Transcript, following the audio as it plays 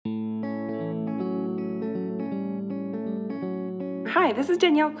Hi, this is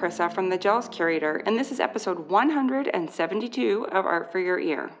Danielle Krissa from the Gels Curator, and this is episode 172 of Art for Your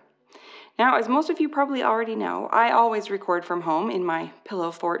Ear. Now, as most of you probably already know, I always record from home in my Pillow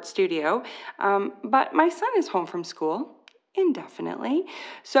Fort studio, but my son is home from school indefinitely.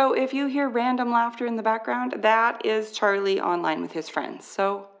 So if you hear random laughter in the background, that is Charlie online with his friends.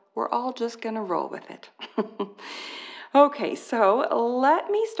 So we're all just gonna roll with it. Okay, so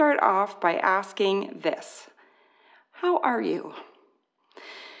let me start off by asking this. How are you?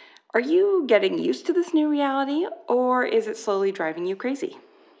 Are you getting used to this new reality, or is it slowly driving you crazy?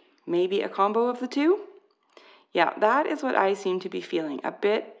 Maybe a combo of the two? Yeah, that is what I seem to be feeling, a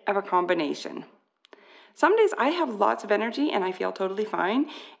bit of a combination. Some days I have lots of energy and I feel totally fine,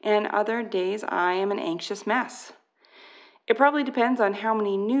 and other days I am an anxious mess. It probably depends on how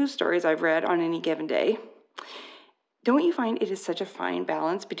many news stories I've read on any given day. Don't you find it is such a fine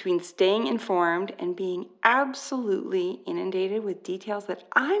balance between staying informed and being absolutely inundated with details that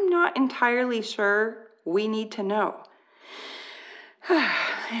I'm not entirely sure we need to know?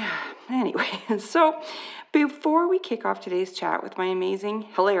 Anyway, so before we kick off today's chat with my amazing,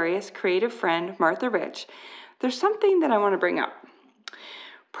 hilarious, creative friend, Martha Rich, there's something that I want to bring up.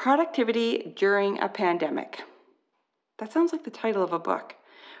 Productivity during a pandemic. That sounds like the title of a book.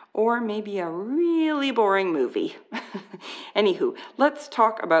 Or maybe a really boring movie. Anywho, let's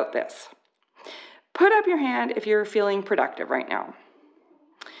talk about this. Put up your hand if you're feeling productive right now.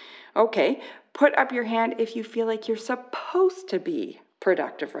 Okay, put up your hand if you feel like you're supposed to be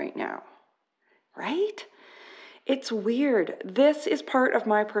productive right now. Right? It's weird. This is part of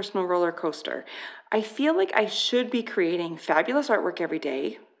my personal roller coaster. I feel like I should be creating fabulous artwork every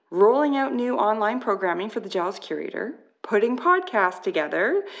day, rolling out new online programming for the Gels Curator, putting podcasts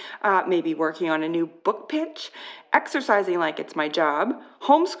together, maybe working on a new book pitch, exercising like it's my job,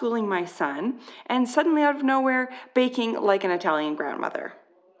 homeschooling my son, and suddenly out of nowhere, baking like an Italian grandmother.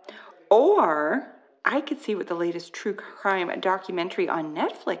 Or I could see what the latest true crime documentary on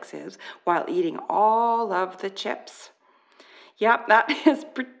Netflix is while eating all of the chips. Yep, that is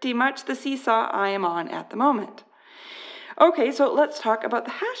pretty much the seesaw I am on at the moment. Okay, so let's talk about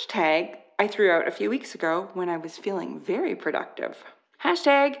the hashtag I threw out a few weeks ago when I was feeling very productive.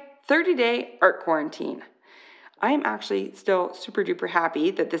 Hashtag 30-day art quarantine. I am actually still super duper happy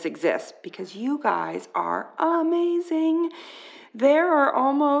that this exists because you guys are amazing. There are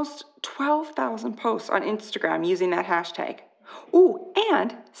almost 12,000 posts on Instagram using that hashtag. Ooh,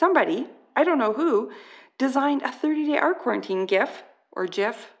 and somebody, I don't know who, designed a 30-day art quarantine GIF,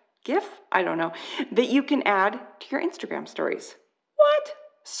 I don't know, that you can add to your Instagram stories. What?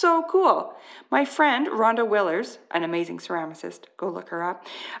 So cool. My friend, Rhonda Willers, an amazing ceramicist, go look her up,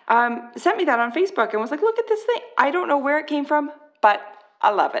 sent me that on Facebook and was like, look at this thing. I don't know where it came from, but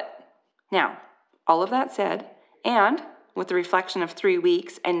I love it. Now, all of that said, and with the reflection of 3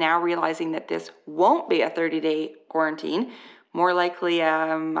 weeks and now realizing that this won't be a 30-day quarantine, more likely,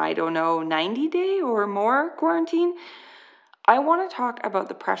 90-day or more quarantine, I want to talk about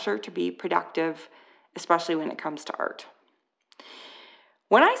the pressure to be productive, especially when it comes to art.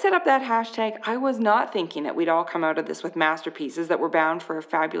 When I set up that hashtag, I was not thinking that we'd all come out of this with masterpieces that were bound for a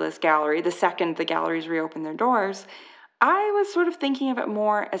fabulous gallery the second the galleries reopened their doors. I was sort of thinking of it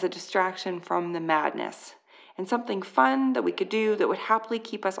more as a distraction from the madness and something fun that we could do that would happily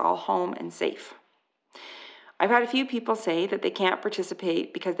keep us all home and safe. I've had a few people say that they can't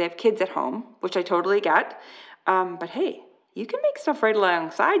participate because they have kids at home, which I totally get. But hey, you can make stuff right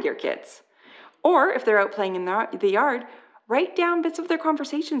alongside your kids. Or if they're out playing in the yard, write down bits of their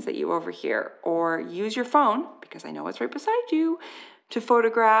conversations that you overhear, or use your phone, because I know it's right beside you, to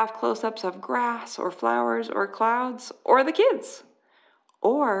photograph close-ups of grass or flowers or clouds or the kids.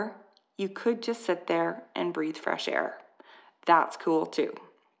 Or you could just sit there and breathe fresh air. That's cool too.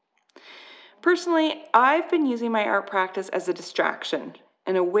 Personally, I've been using my art practice as a distraction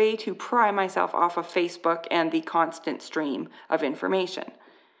and a way to pry myself off of Facebook and the constant stream of information.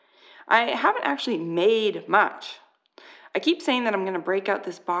 I haven't actually made much. I keep saying that I'm going to break out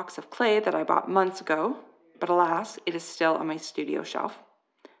this box of clay that I bought months ago, but alas, it is still on my studio shelf.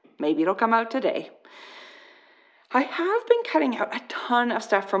 Maybe it'll come out today. I have been cutting out a ton of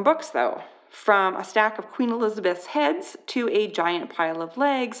stuff from books, though, from a stack of Queen Elizabeth's heads to a giant pile of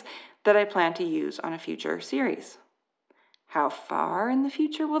legs that I plan to use on a future series. How far in the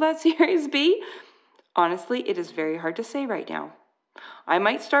future will that series be? Honestly, it is very hard to say right now. I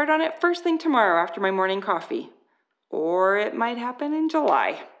might start on it first thing tomorrow after my morning coffee. Or it might happen in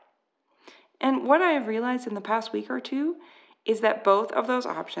July. And what I have realized in the past week or two is that both of those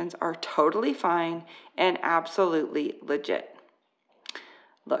options are totally fine and absolutely legit.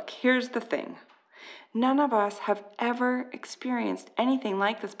 Look, here's the thing. None of us have ever experienced anything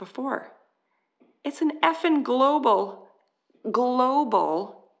like this before. It's an effing global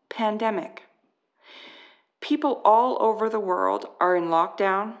pandemic. People all over the world are in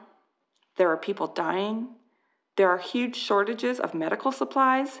lockdown. There are people dying. There are huge shortages of medical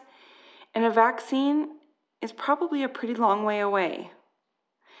supplies. And a vaccine is probably a pretty long way away.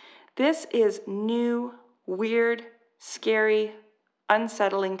 This is new, weird, scary,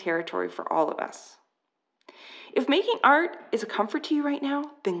 unsettling territory for all of us. If making art is a comfort to you right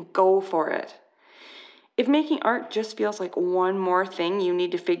now, then go for it. If making art just feels like one more thing you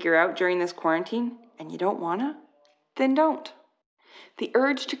need to figure out during this quarantine and you don't wanna, then don't. The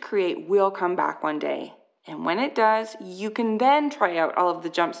urge to create will come back one day. And when it does, you can then try out all of the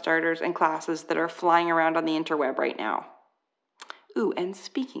jump starters and classes that are flying around on the interweb right now. Ooh, and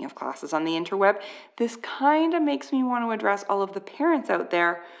speaking of classes on the interweb, this kind of makes me want to address all of the parents out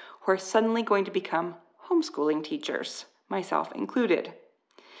there who are suddenly going to become homeschooling teachers, myself included.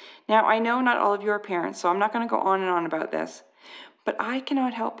 Now, I know not all of you are parents, so I'm not going to go on and on about this, but I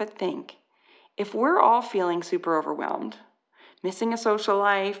cannot help but think, if we're all feeling super overwhelmed, missing a social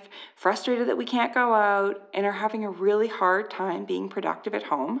life, frustrated that we can't go out, and are having a really hard time being productive at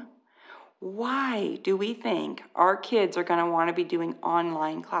home, why do we think our kids are going to want to be doing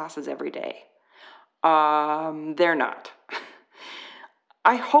online classes every day? They're not.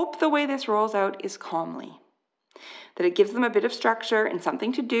 I hope the way this rolls out is calmly, that it gives them a bit of structure and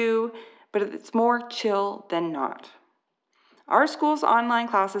something to do, but it's more chill than not. Our school's online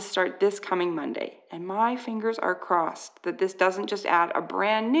classes start this coming Monday, and my fingers are crossed that this doesn't just add a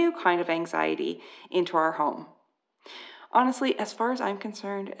brand new kind of anxiety into our home. Honestly, as far as I'm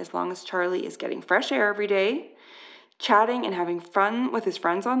concerned, as long as Charlie is getting fresh air every day, chatting and having fun with his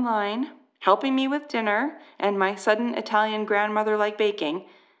friends online, helping me with dinner, and my sudden Italian grandmother like baking,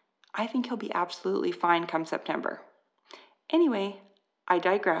 I think he'll be absolutely fine come September. Anyway, I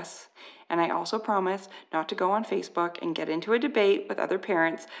digress, and I also promise not to go on Facebook and get into a debate with other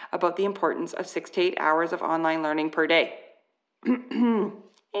parents about the importance of 6 to 8 hours of online learning per day.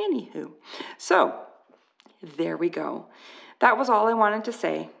 Anywho, so there we go. That was all I wanted to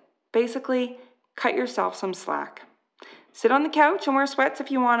say. Basically, cut yourself some slack. Sit on the couch and wear sweats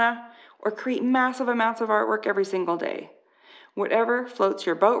if you wanna, or create massive amounts of artwork every single day. Whatever floats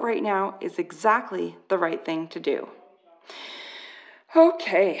your boat right now is exactly the right thing to do.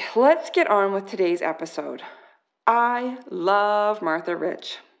 Okay, let's get on with today's episode. I love Martha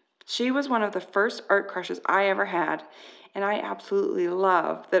Rich. She was one of the first art crushes I ever had, and I absolutely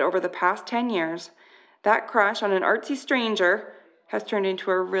love that over the past 10 years, that crush on an artsy stranger has turned into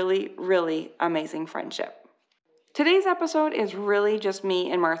a really, really amazing friendship. Today's episode is really just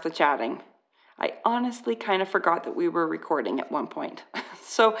me and Martha chatting. I honestly kind of forgot that we were recording at one point.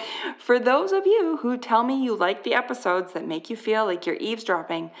 So for those of you who tell me you like the episodes that make you feel like you're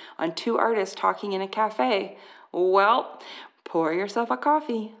eavesdropping on two artists talking in a cafe, well, pour yourself a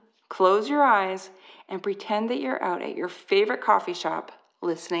coffee, close your eyes, and pretend that you're out at your favorite coffee shop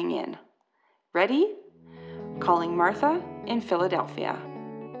listening in. Ready? Calling Martha in Philadelphia.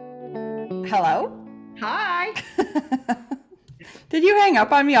 Hello? Hi. Did you hang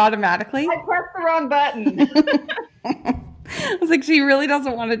up on me automatically? I pressed the wrong button. I was like, she really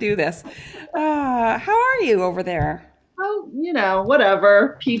doesn't want to do this. How are you over there? Oh,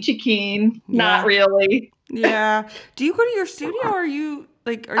 whatever. Peachy keen. Yeah. Not really. Yeah. Do you go to your studio, or are you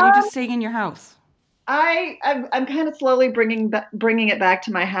just staying in your house? I'm kind of slowly bringing it back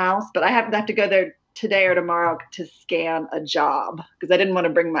to my house, but I have to go there today or tomorrow to scan a job because I didn't want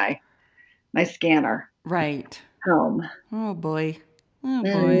to bring my scanner home. Oh boy.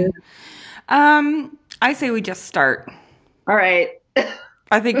 I say we just start. All right.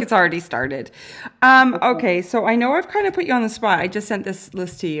 I think it's already started. Okay, so I know I've kind of put you on the spot. I just sent this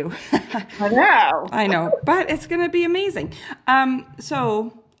list to you. I know, but it's going to be amazing.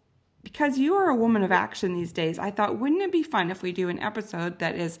 So because you are a woman of action these days, I thought, wouldn't it be fun if we do an episode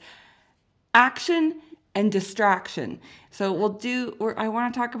that is action and distraction? So I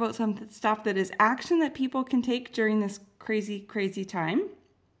want to talk about some stuff that is action that people can take during this crazy, crazy time.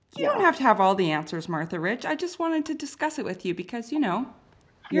 You don't have to have all the answers, Martha Rich. I just wanted to discuss it with you because, you're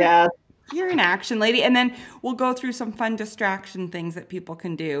an action lady. And then we'll go through some fun distraction things that people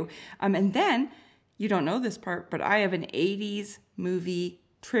can do. And then, you don't know this part, but I have an 80s movie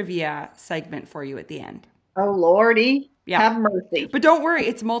trivia segment for you at the end. Oh, Lordy. Yeah. Have mercy. But don't worry,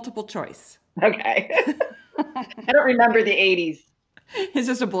 it's multiple choice. Okay. I don't remember the 80s. Is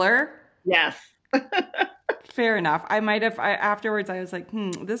this a blur? Yes. Fair enough. Afterwards I was like,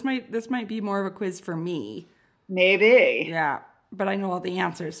 this might be more of a quiz for me. Maybe. Yeah, but I know all the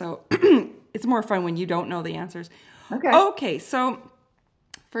answers. So it's more fun when you don't know the answers. Okay. Okay, so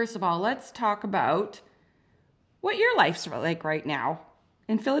first of all, let's talk about what your life's like right now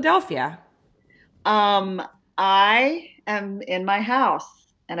in Philadelphia. I am in my house,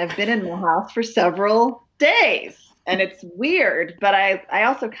 and I've been in my house for several days, and it's weird, but I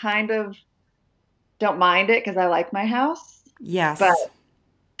also kind of don't mind it because I like my house. But Yes,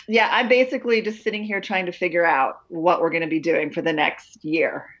 yeah, I'm basically just sitting here trying to figure out what we're going to be doing for the next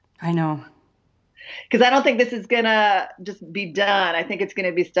year. I know. Because I don't think this is going to just be done. I think it's going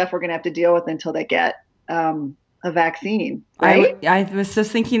to be stuff we're going to have to deal with until they get a vaccine, right? I was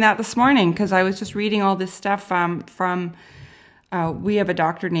just thinking that this morning because I was just reading all this stuff from we have a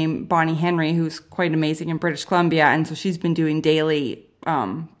doctor named Bonnie Henry who's quite amazing in British Columbia, and so she's been doing daily,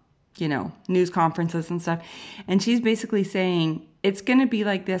 news conferences and stuff, and she's basically saying it's going to be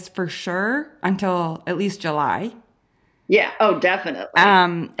like this for sure until at least July. Yeah. Oh, definitely.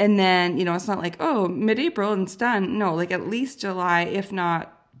 And then it's not like mid-April and it's done. No, like at least July, if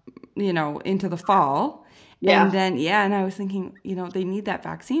not, into the fall. Yeah. And then and I was thinking, they need that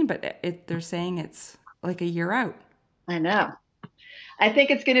vaccine, but they're saying it's like a year out. I know. I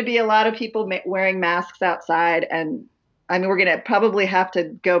think it's going to be a lot of people wearing masks outside. And I mean, we're going to probably have to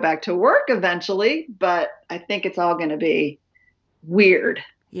go back to work eventually, but I think it's all going to be weird.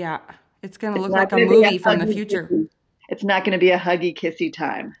 Yeah. It's going to look like a movie from the future. It's not going to be a huggy, kissy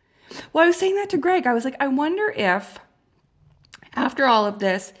time. Well, I was saying that to Greg. I was like, I wonder if after all of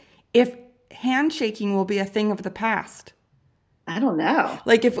this, if handshaking will be a thing of the past. I don't know.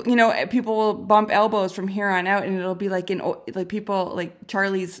 Like if, people will bump elbows from here on out and it'll be like people, like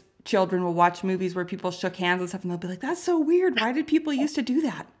Charlie's children will watch movies where people shook hands and stuff and they'll be like, that's so weird. Why did people used to do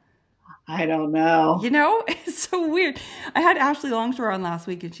that? I don't know. It's so weird. I had Ashley Longshore on last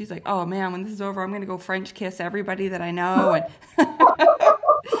week and she's like, oh man, when this is over, I'm going to go French kiss everybody that I know. And, and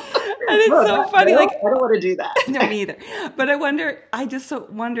it's so funny. Like, I don't want to do that. No, me either. But I just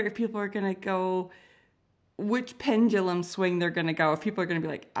wonder if people are going to go, which pendulum swing they're going to go. If people are going to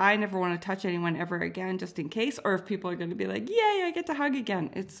be like, I never want to touch anyone ever again, just in case. Or if people are going to be like, yay, I get to hug again.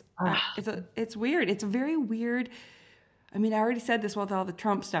 It's weird. It's a very weird. I mean, I already said this with all the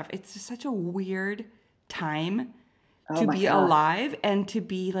Trump stuff. It's just such a weird time to be alive and to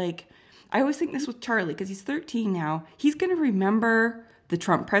be like, I always think this with Charlie because he's 13 now. He's going to remember the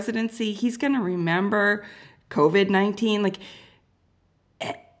Trump presidency. He's going to remember COVID-19.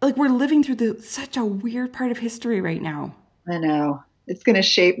 Like we're living through such a weird part of history right now. I know. It's going to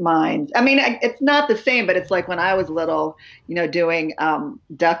shape minds. I mean, it's not the same, but it's like when I was little, doing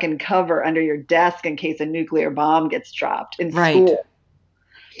duck and cover under your desk in case a nuclear bomb gets dropped in school.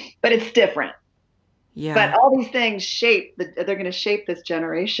 But it's different. Yeah. But all these things they're going to shape this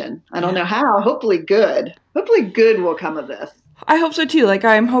generation. I don't know how. Hopefully good. Hopefully good will come of this. I hope so too. Like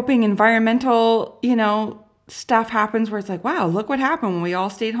I'm hoping environmental, stuff happens where it's like, wow, look what happened when we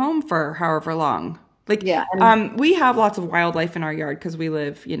all stayed home for however long. Like, we have lots of wildlife in our yard because we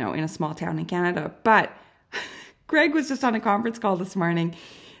live, in a small town in Canada. But Greg was just on a conference call this morning,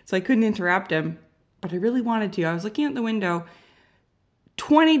 so I couldn't interrupt him. But I really wanted to. I was looking out the window.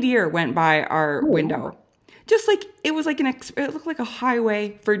 20 deer went by our window. Just like, it was like it looked like a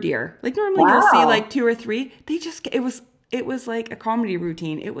highway for deer. Like normally you'll see like 2 or 3. It was like a comedy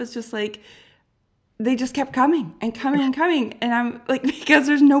routine. It was just like, they just kept coming and coming and coming. And I'm like, because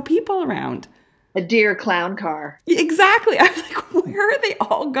there's no people around. A deer clown car. Exactly. I was like, where are they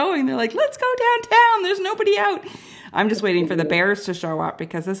all going? They're like, let's go downtown. There's nobody out. I'm just waiting for the bears to show up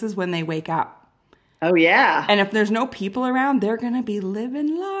because this is when they wake up. Oh, yeah. And if there's no people around, they're going to be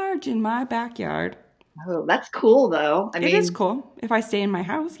living large in my backyard. Oh, that's cool, though. It is cool. If I stay in my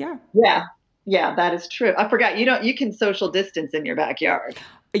house, yeah. Yeah. Yeah, that is true. I forgot. You can social distance in your backyard.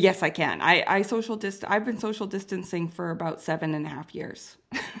 Yes, I can. I've been social distancing for about 7.5 years.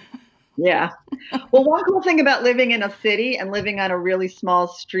 Yeah. Well, one cool thing about living in a city and living on a really small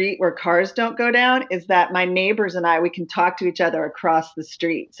street where cars don't go down is that my neighbors and we can talk to each other across the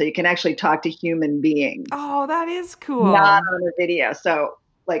street. So you can actually talk to human beings. Oh, that is cool. Not on a video. So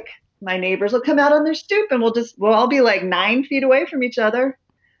like my neighbors will come out on their stoop and we'll all be like 9 feet away from each other.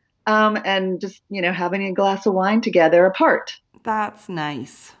 And just, having a glass of wine together apart. That's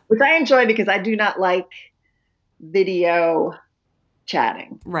nice. Which I enjoy because I do not like video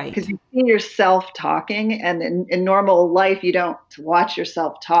chatting. Right. Because you see yourself talking, and in normal life, you don't watch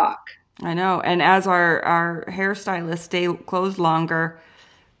yourself talk. I know. And as our hairstylists stay closed longer,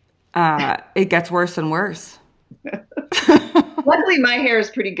 it gets worse and worse. Luckily, my hair is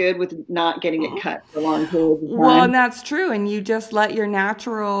pretty good with not getting it cut for long periods of time. Well, and that's true. And you just let your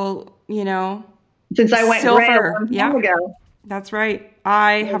natural, Since I went silver. gray a long time ago. That's right.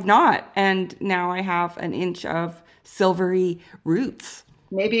 I have not. And now I have an inch of silvery roots.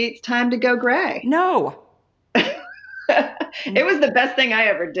 Maybe it's time to go gray. No. It was the best thing I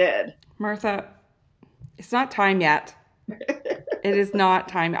ever did. Martha, it's not time yet. It is not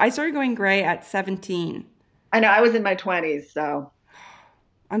time. I started going gray at 17. I know, I was in my 20s, so.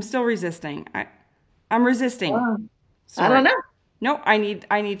 I'm still resisting. I'm resisting. I don't know. No, I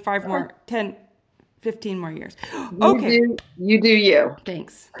need 5 more, 10, 15 more years. Okay. You do you.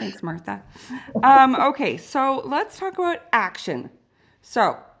 Thanks, Martha. Okay, so let's talk about action.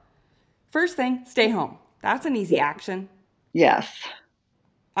 So, first thing, stay home. That's an easy action. Yes.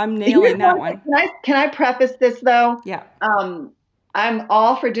 I'm nailing that one. Can I preface this though? Yeah. I'm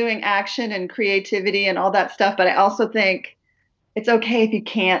all for doing action and creativity and all that stuff, but I also think it's okay if you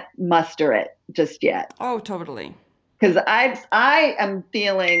can't muster it just yet. Oh, totally. Because I am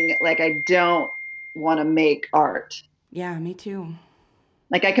feeling like I don't want to make art. Yeah, me too.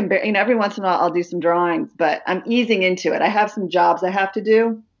 Like I can, every once in a while I'll do some drawings, but I'm easing into it. I have some jobs I have to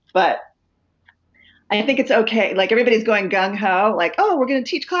do, but I think it's okay. Like everybody's going gung ho, like, oh, we're going to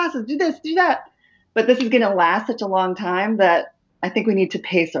teach classes, do this, do that. But this is going to last such a long time that I think we need to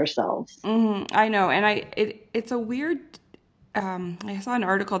pace ourselves. Mm-hmm. I know. And it's a weird, I saw an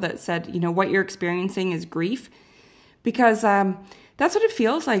article that said, what you're experiencing is grief, because that's what it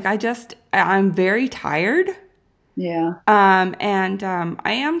feels like. I'm very tired. Yeah. And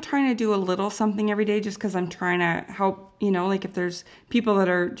I am trying to do a little something every day just because I'm trying to help, like if there's people that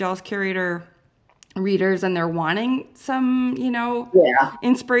are Jealous Curator readers and they're wanting some,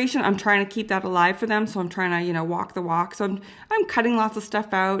 inspiration, I'm trying to keep that alive for them. So I'm trying to, walk the walk. So I'm cutting lots of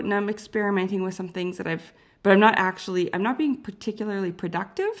stuff out and I'm experimenting with some things but I'm not being particularly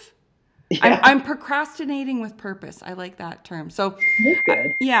productive. Yeah. I'm procrastinating with purpose. I like that term. So that's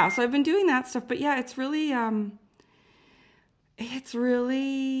good. So I've been doing that stuff, but yeah, it's really, I'm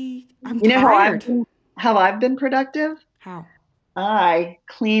tired. How I've been productive? How? I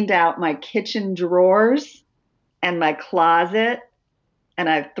cleaned out my kitchen drawers and my closet, and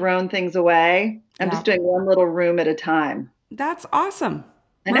I've thrown things away. I'm just doing one little room at a time. That's awesome.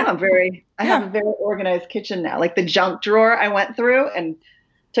 I know. I have a very organized kitchen now. Like the junk drawer I went through and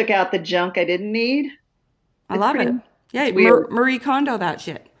took out the junk I didn't need. I love it. Yeah, Marie Kondo that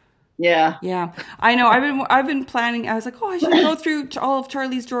shit. Yeah. Yeah. I know. I've been planning. I was like, I should go through all of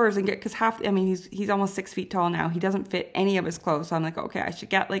Charlie's drawers and because he's almost 6 feet tall now. He doesn't fit any of his clothes. So I'm like, okay, I should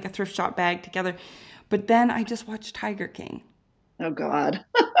get like a thrift shop bag together. But then I just watched Tiger King. Oh God.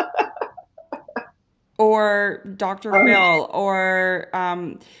 Or Dr. Phil, or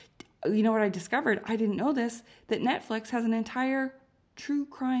you know what I discovered? I didn't know this, that Netflix has an entire true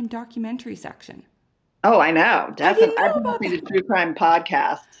crime documentary section. Oh, I know. Definitely. I've been listening to true crime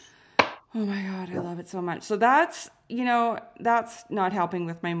podcasts. Oh my God, I love it so much. So that's not helping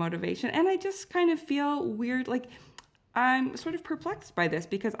with my motivation. And I just kind of feel weird. Like I'm sort of perplexed by this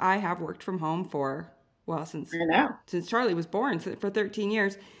because I have worked from home since Charlie was born, for 13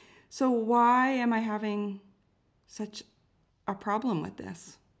 years. So why am I having such a problem with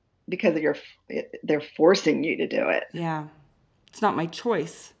this? Because they're forcing you to do it. Yeah. It's not my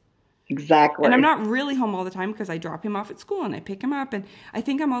choice. Exactly. And I'm not really home all the time because I drop him off at school and I pick him up. And I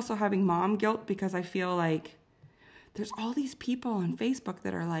think I'm also having mom guilt because I feel like there's all these people on Facebook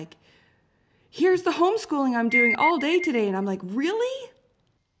that are like, here's the homeschooling I'm doing all day today. And I'm like, really?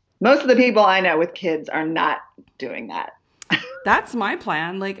 Most of the people I know with kids are not doing that. That's my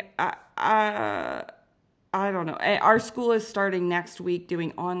plan. Like, I don't know. Our school is starting next week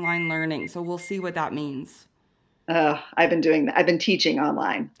doing online learning. So we'll see what that means. I've been doing that. I've been teaching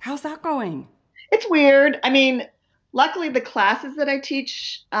online. How's that going? It's weird. I mean, luckily the classes that I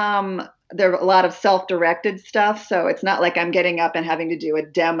teach, there are a lot of self-directed stuff. So it's not like I'm getting up and having to do a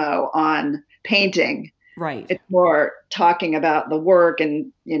demo on painting. Right. It's more talking about the work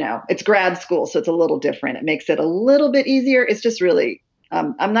and, it's grad school. So it's a little different. It makes it a little bit easier. It's just really,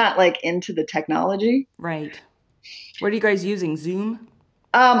 I'm not like into the technology. Right. What are you guys using? Zoom?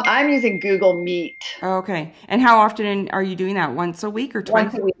 I'm using Google Meet. Oh, okay. And how often are you doing that? Once a week or twice?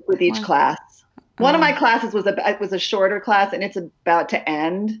 Once a week with each class. One of my classes was a shorter class and it's about to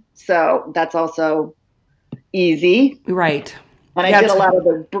end. So that's also easy. Right. And I did a lot of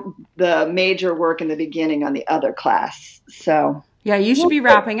the major work in the beginning on the other class. So yeah, you should be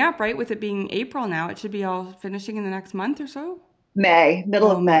wrapping up, right? With it being April now, it should be all finishing in the next month or so.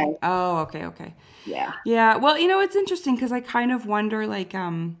 Middle of May. Oh, okay. Yeah. Yeah. Well, it's interesting because I kind of wonder, like,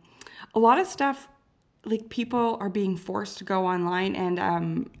 a lot of stuff, like people are being forced to go online,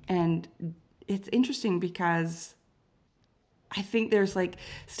 and it's interesting because I think there's like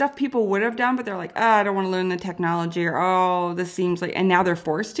stuff people would have done, but they're like, I don't want to learn the technology, or, oh, this seems like, and now they're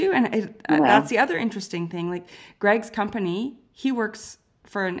forced to. And that's the other interesting thing. Like Greg's company, he works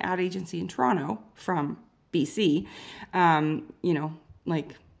for an ad agency in Toronto from BC,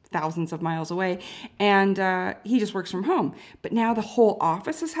 like thousands of miles away. And he just works from home. But now the whole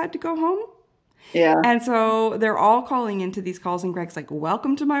office has had to go home. Yeah. And so they're all calling into these calls, and Greg's like,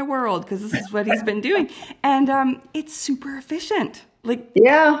 welcome to my world, because this is what he's been doing. And it's super efficient. Like,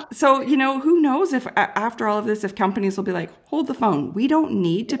 yeah. So, who knows if after all of this, if companies will be like, hold the phone. We don't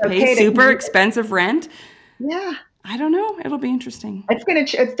need to pay super expensive rent. Yeah. I don't know. It'll be interesting. It's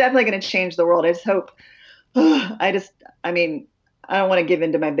definitely going to change the world. I just hope, I don't want to give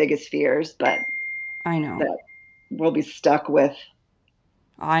in to my biggest fears, but I know that we'll be stuck with.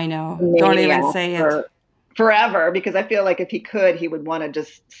 I know. Don't even say it. Forever, because I feel like if he could, he would want to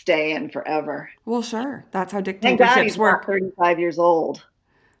just stay in forever. Well, sure. That's how dictatorships Thank God he's work. 35 years old.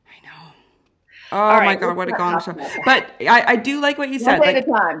 I know. Oh my God, what a gong show. But I do like what you said. One day at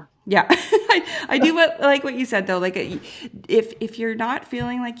a time. Yeah. I do like what you said though. Like if you're not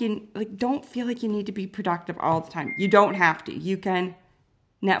feeling like don't feel like you need to be productive all the time. You don't have to. You can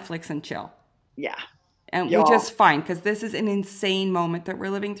Netflix and chill. Yeah. And which is fine, because this is an insane moment that we're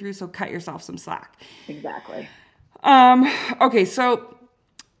living through. So cut yourself some slack. Exactly. Okay, so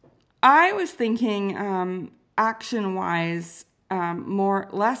I was thinking, action-wise,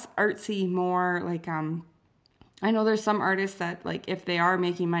 less artsy, more like I know there's some artists that, like, if they are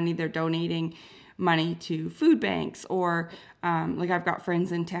making money, they're donating money to food banks, or like I've got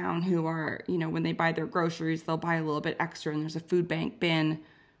friends in town who are, when they buy their groceries, they'll buy a little bit extra, and there's a food bank bin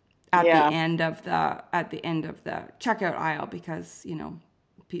at the end of the checkout aisle, because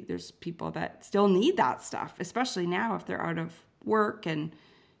there's people that still need that stuff, especially now if they're out of work. And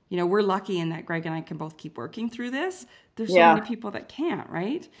we're lucky in that Greg and I can both keep working through this. There's so many people that can't,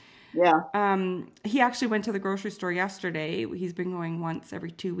 right? Yeah. He actually went to the grocery store yesterday. He's been going once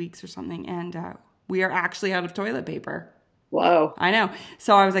every 2 weeks or something, and we are actually out of toilet paper. Whoa. I know.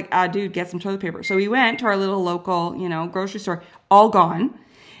 So I was like, dude, get some toilet paper. So we went to our little local, grocery store, all gone.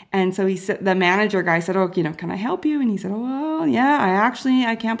 And so the manager guy said, can I help you? And he said, well, yeah,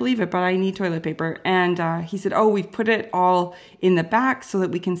 I can't believe it, but I need toilet paper. And he said, we've put it all in the back so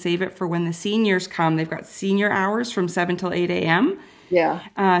that we can save it for when the seniors come. They've got senior hours from 7 till 8 a.m. Yeah.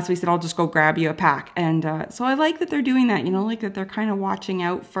 So he said, I'll just go grab you a pack. And so I like that they're doing that, like that they're kind of watching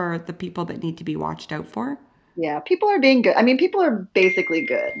out for the people that need to be watched out for. Yeah, people are being good. I mean, people are basically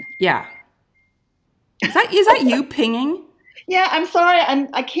good. Yeah. Is that you pinging? Yeah, I'm sorry.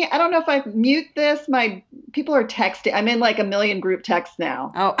 I can't. I don't know if I mute this. My people are texting. I'm in like a million group texts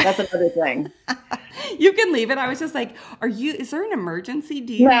now. Oh, that's another thing. You can leave it. I was just like, is there an emergency?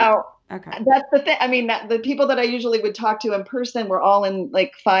 Do you? No. Okay. That's the thing. I mean, the people that I usually would talk to in person were all in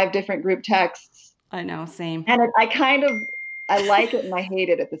like 5 different group texts. I know, same. And I like it and I hate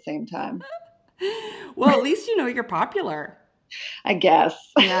it at the same time. Well, at least you're popular. I guess.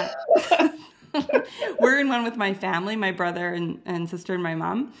 Yeah. We're in one with my family, my brother and sister and my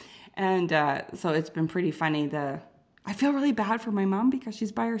mom. And so it's been pretty funny. I feel really bad for my mom because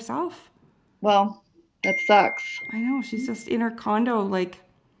she's by herself. Well, that sucks. I know. She's just in her condo, like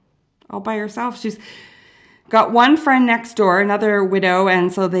all by herself. She's got one friend next door, another widow.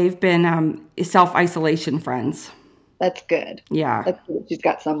 And so they've been self-isolation friends. That's good. Yeah. That's good. She's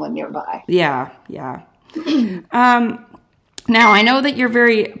got someone nearby. Yeah. Yeah. Now, I know that you're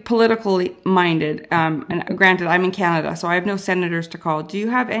very politically minded, and granted, I'm in Canada, so I have no senators to call. Do you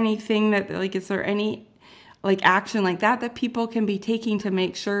have anything that, like, is there any, like, action like that people can be taking to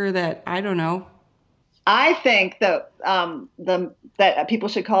make sure that, I don't know? I think that that people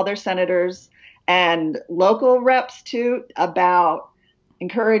should call their senators and local reps, too, about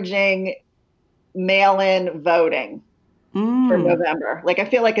encouraging mail-in voting. For November. Like, I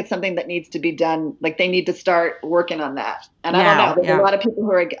feel like it's something that needs to be done. Like, they need to start working on that. And I don't know. There's a lot of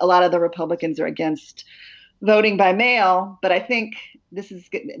people a lot of the Republicans are against voting by mail, but I think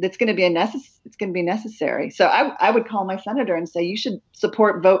it's going to be necessary. So I would call my senator and say, you should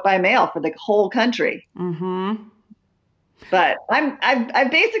support vote by mail for the whole country. Mm-hmm. But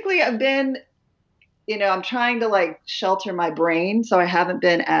I've basically been, I'm trying to like shelter my brain. So I haven't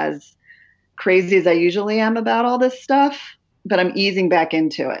been as crazy as I usually am about all this stuff, but I'm easing back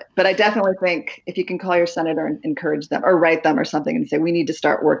into it. But I definitely think if you can call your senator and encourage them or write them or something and say, we need to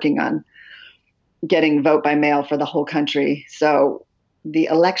start working on getting vote by mail for the whole country so the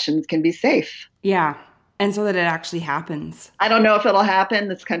elections can be safe. Yeah. And so that it actually happens. I don't know if it'll happen.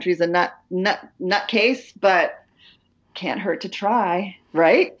 This country's a nut case, but can't hurt to try,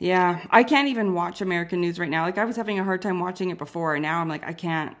 right? Yeah. I can't even watch American news right now. Like I was having a hard time watching it before, and now I'm like, I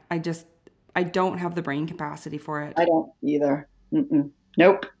can't. I don't have the brain capacity for it. I don't either.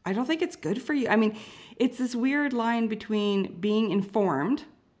 Nope. I don't think it's good for you. I mean, it's this weird line between being informed,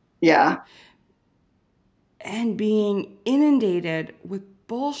 Yeah, and being inundated with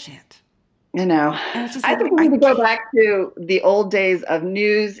bullshit. I know. And it's just I like, think we need to go back to the old days of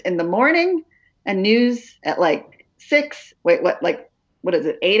news in the morning and news at like 6, what is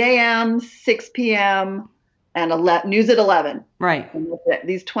it, 8 a.m., 6 p.m., and news at 11. right. And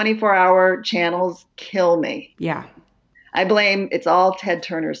these 24-hour channels kill me. Yeah. I blame it's all Ted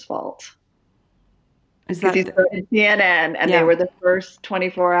Turner's fault. Is Because that he started CNN and they were the first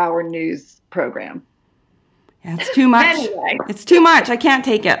 24-hour news program. Yeah, it's too much. Anyway. It's too much. I can't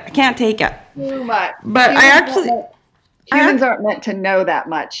take it. Too much. But humans aren't meant to know that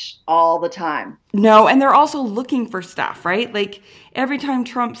much all the time. No, and they're also looking for stuff, right? Like every time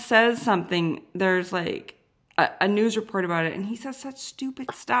Trump says something, there's like a news report about it, and he says such stupid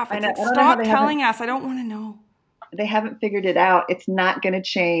stuff. It's like, stop telling us. I don't want to know. They haven't figured it out. It's not going to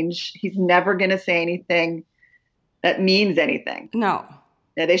change. He's never going to say anything that means anything. No.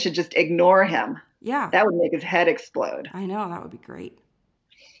 Yeah, they should just ignore him. Yeah. That would make his head explode. I know. That would be great.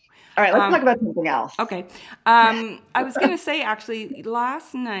 All right, let's talk about something else. Okay. I was going to say, actually,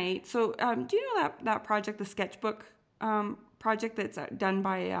 last night, so do you know that project, the sketchbook project that's done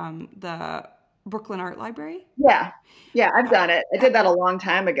by the Brooklyn Art Library? Yeah. Yeah, I've done it. I did that a long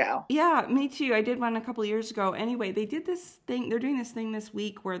time ago. Yeah, me too. I did one a couple of years ago. Anyway, they did this thing. They're doing this thing this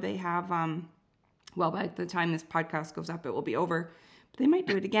week where they have, well, by the time this podcast goes up, it will be over. But they might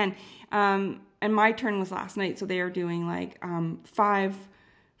do it again. And my turn was last night. So they are doing like five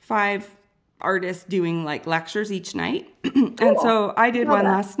artists doing like lectures each night. Cool. And so I did one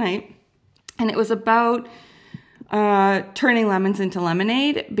last night. And it was about turning lemons into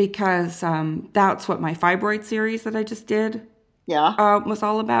lemonade, because that's what my fibroid series that I just did was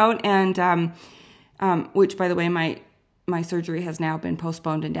all about. And which, by the way, my surgery has now been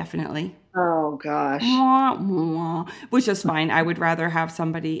postponed indefinitely. Oh, gosh. Which is fine. I would rather have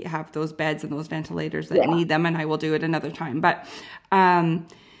somebody have those beds and those ventilators that need them, and I will do it another time. But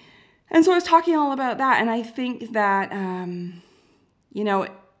and so I was talking all about that, and I think that,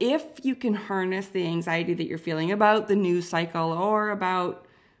 if you can harness the anxiety that you're feeling about the news cycle or about,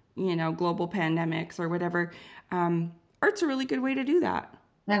 global pandemics or whatever, art's a really good way to do that.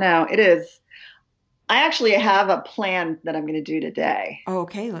 I know, it is. I actually have a plan that I'm going to do today.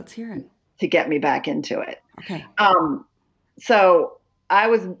 Okay, let's hear it. To get me back into it. Okay. So I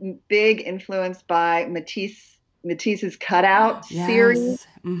was big influenced by Matisse's cutout series.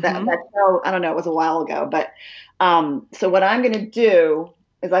 Mm-hmm. That I don't know, it was a while ago, but so what I'm going to do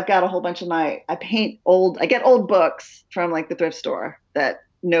is I've got a whole bunch of I get old books from like the thrift store that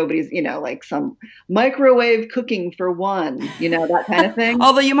nobody's, like some microwave cooking for one, that kind of thing.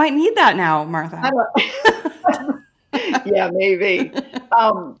 Although you might need that now, Martha. Yeah, maybe.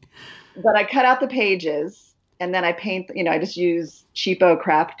 But I cut out the pages and then I paint, I just use cheapo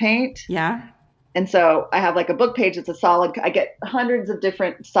craft paint. Yeah. And so I have like a book page that's I get hundreds of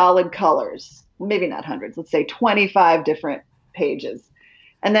different solid colors, maybe not hundreds, let's say 25 different pages.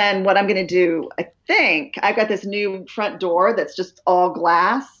 And then what I'm going to do, I think I've got this new front door that's just all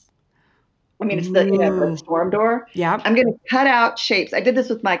glass. I mean, it's the storm door. Yeah. I'm going to cut out shapes. I did this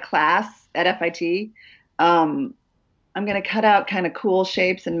with my class at FIT. I'm going to cut out kind of cool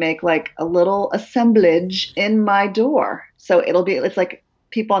shapes and make like a little assemblage in my door. So it's like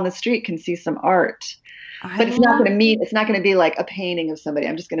people on the street can see some art, but it's not going to be like a painting of somebody.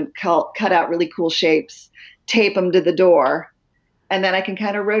 I'm just going to cut out really cool shapes, tape them to the door, and then I can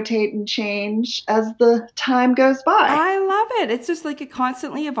kind of rotate and change as the time goes by. I love it. It's just like a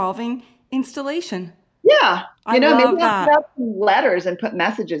constantly evolving installation. Yeah. Maybe I'll put out some letters and put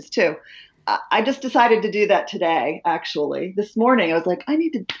messages too. I just decided to do that today, actually. This morning, I was like, I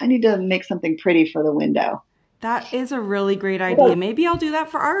need to make something pretty for the window. That is a really great idea. Maybe I'll do that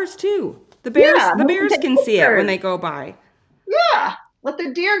for ours too. The bears can see it when they go by. Yeah. Let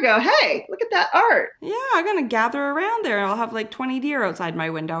the deer go, hey, look at that art. Yeah, I'm going to gather around there. I'll have like 20 deer outside my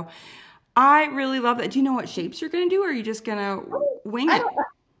window. I really love that. Do you know what shapes you're going to do, or are you just going to wing it?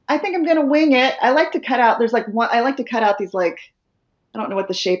 I think I'm going to wing it. I like to cut out, I like to cut out these like, I don't know what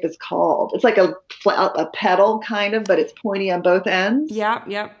the shape is called. It's like a petal kind of, but it's pointy on both ends. Yep.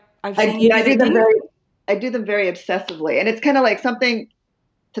 I've seen you do them. I do them very obsessively, and it's kind of like something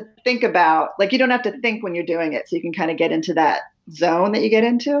to think about. Like you don't have to think when you're doing it, so you can kind of get into that zone that you get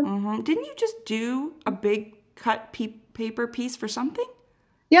into. Mm-hmm. Didn't you just do a big cut paper piece for something?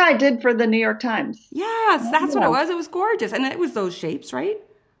 Yeah, I did for the New York Times. Yes, that's what it Yeah. was. It was gorgeous. And it was those shapes, right?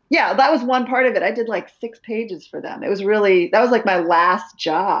 Yeah, that was one part of it. I did like 6 pages for them. It was really, that was like my last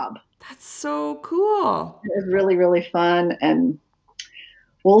job. That's so cool. It was really, really fun. And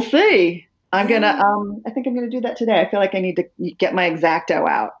we'll see. Yeah. I think I'm gonna do that today. I feel like I need to get my X-Acto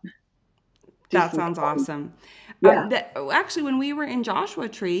out. Do That some sounds cutting. awesome. Yeah. Actually, when we were in Joshua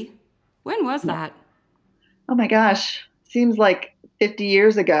Tree, when was Yeah. that? Oh my gosh. Seems like 50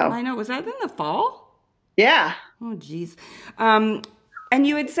 years ago. I know. Was that in the fall? Yeah. Oh, geez. Um, and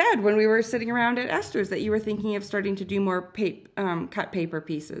you had said when we were sitting around at Esther's that you were thinking of starting to do more cut paper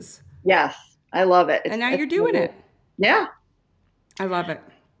pieces. Yes. I love it. And now It's you're doing really, it. yeah. I love it.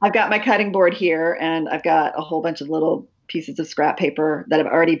 I've got my cutting board here and I've got a whole bunch of little pieces of scrap paper that I've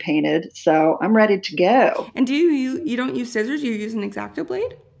already painted. So I'm ready to go. And you don't use scissors? You use an X-Acto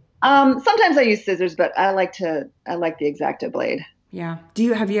blade? Sometimes I use scissors, but I like the X-Acto blade. Yeah.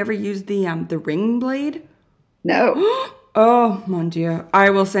 Have you ever used the ring blade? No. Oh, mon Dieu. I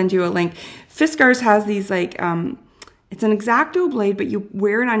will send you a link. Fiskars has these it's an X-Acto blade, but you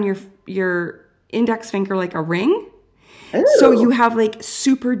wear it on your index finger like a ring. So you Ooh. have like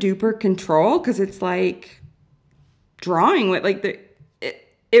super duper control because it's like drawing with like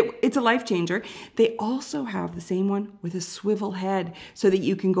it's a life changer. They also have the same one with a swivel head so that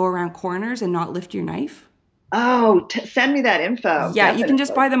you can go around corners and not lift your knife. Oh, send me that info. Yeah, you can just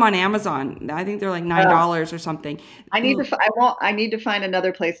Definitely. buy them on Amazon. I think they're like Oh, $9 or something. I won't, I need to find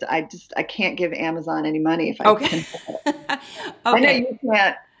another place. I can't give Amazon any money if I Okay. can. I know Okay. you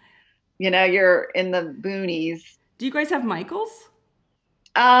can't, you're in the boonies. Do you guys have Michaels?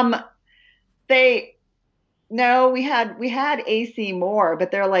 Um, they, no, we had AC Moore,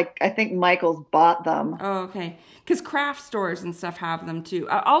 but they're like, I think Michael's bought them. Oh, okay. Because craft stores and stuff have them too.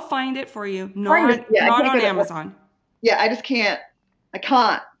 I'll find it for you. Yeah, I Not can't on go to, Amazon. yeah, I just can't, I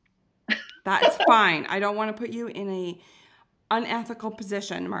can't. That's fine. I don't want to put you in a unethical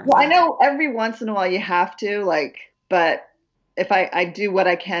position, Well, I Martha. know every once in a while you have to, like, but if I do what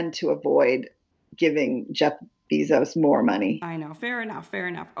I can to avoid giving Jeff Bezos more money. I know. Fair enough. Fair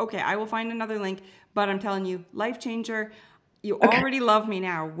enough. Okay, I will find another link, but I'm telling you, life changer. You Okay. already love me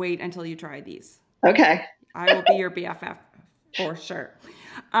now. Wait until you try these. Okay. I will be your BFF for sure.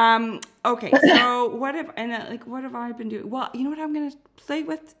 Okay, so what have I been doing? Well, you know what I'm gonna play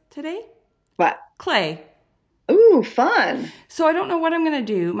with today? What? Clay. Ooh, fun. So I don't know what I'm gonna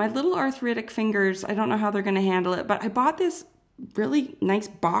do. My little arthritic fingers, I don't know how they're gonna handle it, but I bought this really nice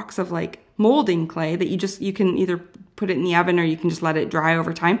box of like molding clay that you can either put it in the oven or you can just let it dry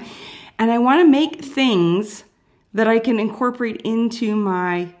over time. And I want to make things that I can incorporate into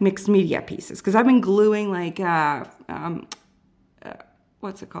my mixed media pieces because I've been gluing like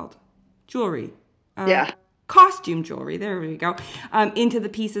what's it called? Jewelry. Yeah. Costume jewelry, there we go, into the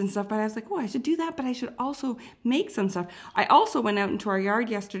pieces and stuff. But I was like, oh, I should do that, but I should also make some stuff. I also went out into our yard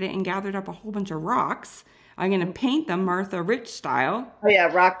yesterday and gathered up a whole bunch of rocks. I'm going to paint them Martha Rich style. Oh yeah,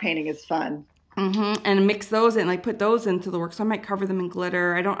 rock painting is fun. And mix those in, like put those into the work. So I might cover them in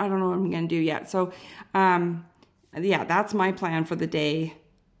glitter. I don't know what I'm going to do yet. So, yeah, that's my plan for the day.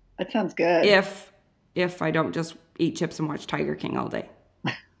 That sounds good. If I don't just eat chips and watch Tiger King all day.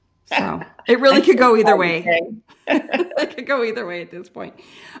 So it really could go either way. It could go either way at this point.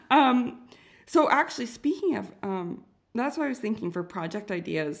 So actually, speaking of, that's what I was thinking for project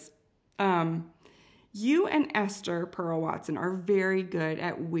ideas. You and Esther Pearl Watson are very good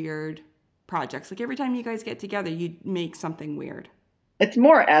at weird projects. Like every time you guys get together, you make something weird. It's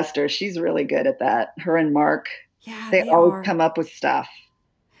more Esther. She's really good at that. Her and Mark, Yeah, they they always are. come up with stuff.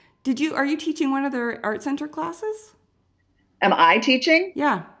 Are you teaching one of their art center classes? Am I teaching?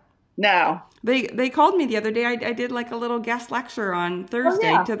 Yeah. No. They called me the other day. I did like a little guest lecture on Oh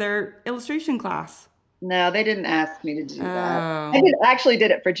Thursday yeah. to their illustration class. No, they didn't ask me to do that. Oh. Actually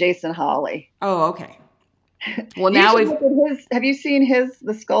did it for Jason Hawley. Oh, okay. Well, You now should we've look at his. Have you seen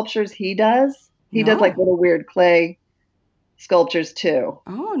the sculptures he does? He does like no. little weird clay sculptures too.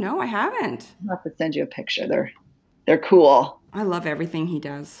 Oh, no, I haven't. I'll have to send you a picture. They're cool. I love everything he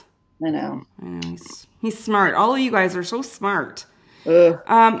does. I know. I know he's smart. All of you guys are so smart. Ugh.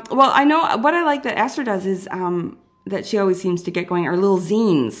 Well, I know what I like that Esther does is that she always seems to get going are little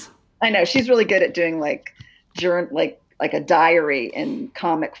zines. I know she's really good at doing like like a diary in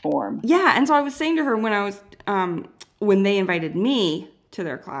comic form. Yeah, and so I was saying to her when they invited me to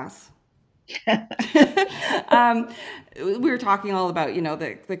their class. um, we were talking all about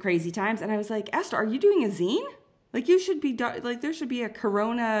the crazy times, and I was like, Esther, are you doing a zine? Like you should be like there should be a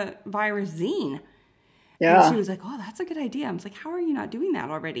coronavirus zine. And she was like, oh, that's a good idea. I was like, how are you not doing that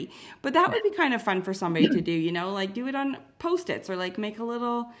already? But that would be kind of fun for somebody to do, like do it on Post-its or like make a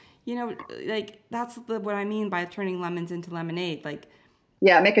little, like that's what I mean by turning lemons into lemonade. Like,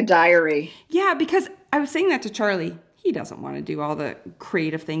 yeah, make a diary. Yeah, because I was saying that to Charlie. He doesn't want to do all the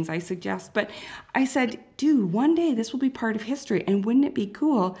creative things I suggest. But I said, dude, one day this will be part of history. And wouldn't it be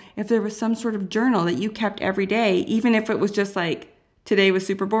cool if there was some sort of journal that you kept every day, even if it was just like, today was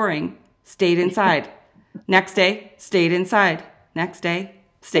super boring, stayed inside. Next day, stayed inside. Next day,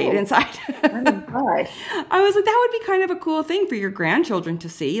 stayed inside. I was like, that would be kind of a cool thing for your grandchildren to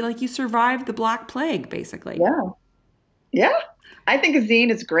see. Like you survived the Black Plague, basically. Yeah. Yeah. I think a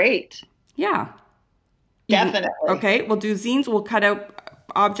zine is great. Yeah. Definitely. Okay, we'll do zines. We'll cut out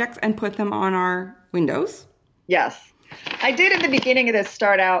objects and put them on our windows. Yes. I did at the beginning of this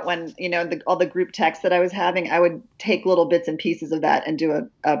start out when, all the group text that I was having, I would take little bits and pieces of that and do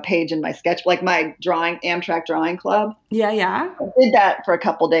a page in my sketch, like my Amtrak drawing club. Yeah, yeah. I did that for a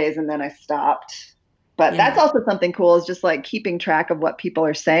couple days and then I stopped. But that's also something cool, is just like keeping track of what people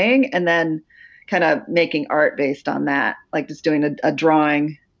are saying and then kind of making art based on that, like just doing a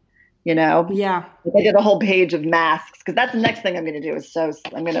drawing, Yeah. I did a whole page of masks because that's the next thing I'm going to do is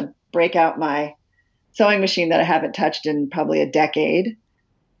I'm going to break out my sewing machine that I haven't touched in probably a decade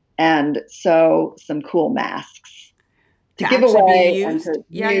and sew some cool masks to give away and to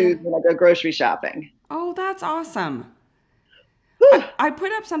use when I go grocery shopping. Oh, that's awesome. I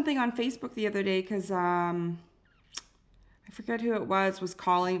put up something on Facebook the other day because I forget who it was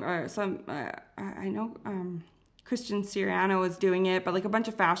calling I know Christian Siriano was doing it, but like a bunch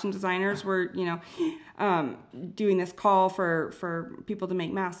of fashion designers were, doing this call for people to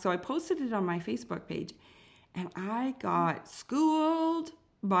make masks. So I posted it on my Facebook page and I got schooled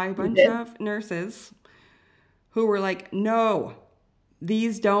by a bunch of nurses who were like, no,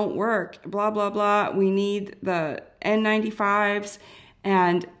 these don't work, blah, blah, blah. We need the N95s,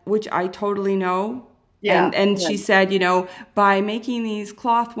 and which I totally know. Yeah. And she said, by making these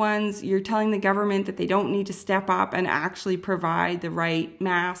cloth ones, you're telling the government that they don't need to step up and actually provide the right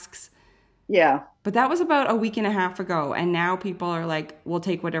masks. Yeah. But that was about a week and a half ago. And now people are like, we'll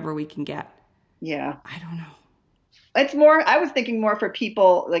take whatever we can get. Yeah. I don't know. It's more, I was thinking more for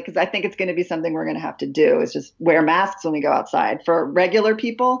people, like, because I think it's going to be something we're going to have to do is just wear masks when we go outside for regular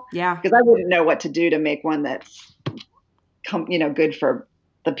people. Yeah. Because I wouldn't know what to do to make one that's, good for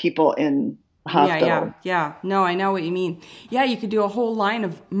the people in hospital. Yeah. No, I know what you mean. Yeah, you could do a whole line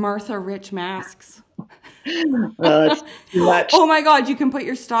of Martha Rich masks. That's too much. Oh my God, you can put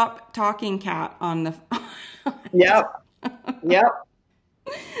your stop talking cat on the. Yep.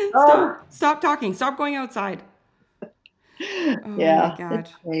 Stop talking. Stop going outside. Oh yeah, my God.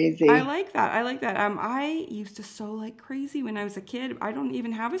 It's crazy. I like that. I used to sew like crazy when I was a kid. I don't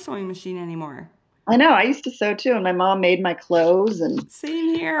even have a sewing machine anymore. I know. I used to sew too, and my mom made my clothes. And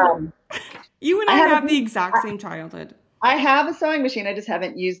same here. You and I have the exact same childhood. I have a sewing machine. I just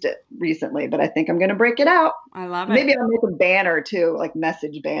haven't used it recently, but I think I'm going to break it out. I love it. Maybe I'll make a banner too, like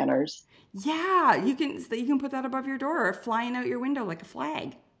message banners. Yeah, you can put that above your door or flying out your window like a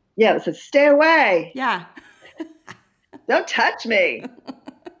flag. Yeah, it says "Stay away." Yeah. Don't touch me.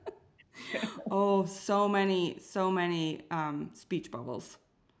 Oh, so many speech bubbles.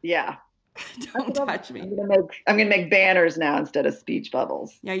 Yeah. Don't touch me. I'm gonna make banners now instead of speech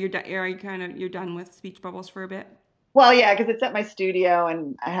bubbles. Yeah, you're done with speech bubbles for a bit? Well, yeah, because it's at my studio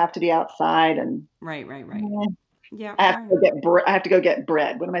and I have to be outside and. Right. Yeah. I have to go get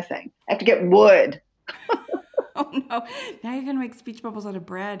bread. What am I saying? I have to get wood. Oh no! Now you're gonna make speech bubbles out of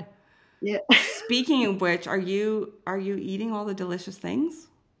bread. Yeah. Speaking of which, are you eating all the delicious things?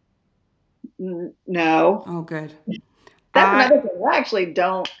 No. Oh, good. That's another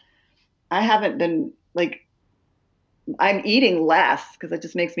thing. I haven't been I'm eating less because it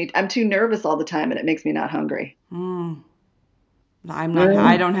just makes me, I'm too nervous all the time and it makes me not hungry. I'm not,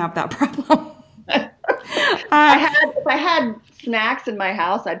 I don't have that problem. If I had snacks in my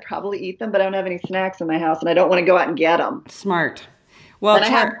house, I'd probably eat them, but I don't have any snacks in my house and I don't want to go out and get them. Smart. Well, and I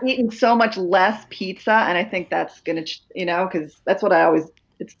have eaten so much less pizza, and I think that's going to, because that's what I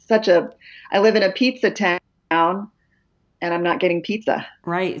live in a pizza town, and I'm not getting pizza.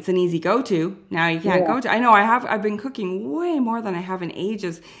 Right. It's an easy go-to. Now you can't go to. I know I've been cooking way more than I have in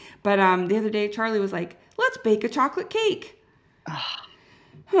ages, but the other day Charlie was like, let's bake a chocolate cake.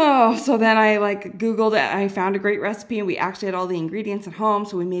 Oh, so then I Googled it. I found a great recipe and we actually had all the ingredients at home.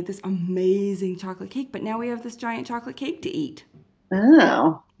 So we made this amazing chocolate cake, but now we have this giant chocolate cake to eat.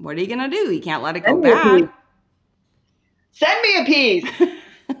 Oh. What are you going to do? You can't let it go bad. Send me a piece.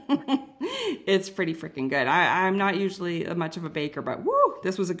 It's pretty freaking good. I'm not usually much of a baker, but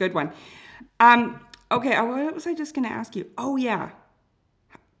this was a good one. Okay, what was I just going to ask you? Oh, yeah.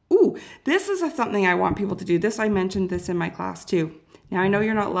 Ooh, this is something I want people to do. I mentioned this in my class too. Now, I know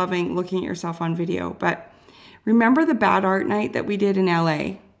you're not loving looking at yourself on video, but remember the bad art night that we did in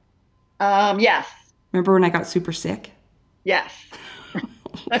LA? Yes. Remember when I got super sick? Yes.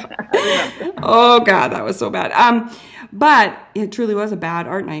 I remember. Oh God, that was so bad. But it truly was a bad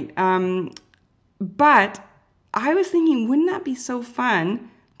art night. But I was thinking, wouldn't that be so fun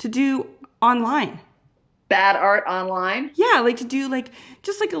to do online? Bad art online? Yeah, like to do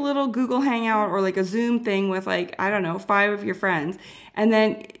just like a little Google Hangout or like a Zoom thing with like, I don't know, 5 of your friends, and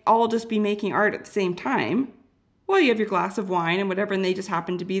then all just be making art at the same time. Well, you have your glass of wine and whatever, and they just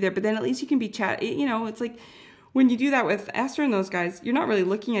happen to be there, but then at least you can be it's like when you do that with Esther and those guys, you're not really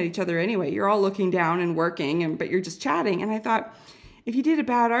looking at each other anyway. You're all looking down and working, but you're just chatting. And I thought, if you did a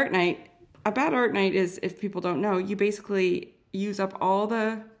bad art night is, if people don't know, you basically use up all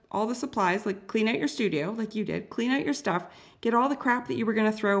the supplies, like clean out your studio, like you did, clean out your stuff, get all the crap that you were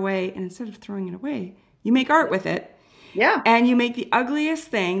going to throw away, and instead of throwing it away, you make art with it. Yeah. And you make the ugliest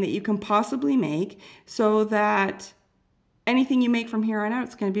thing that you can possibly make so that anything you make from here on out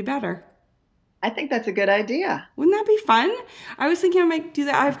is going to be better. I think that's a good idea. Wouldn't that be fun? I was thinking I might do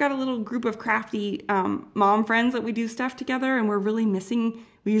that. I've got a little group of crafty mom friends that we do stuff together, and we're really missing.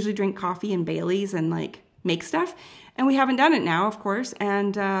 We usually drink coffee and Baileys and like make stuff, and we haven't done it now, of course,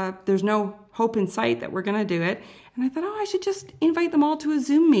 and there's no hope in sight that we're going to do it. And I thought, I should just invite them all to a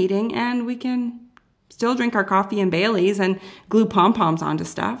Zoom meeting, and we can still drink our coffee and Baileys and glue pom-poms onto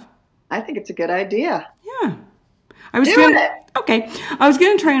stuff. I think it's a good idea. Yeah. I was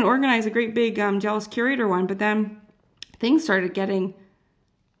going to try and organize a great big Jealous Curator one, but then things started getting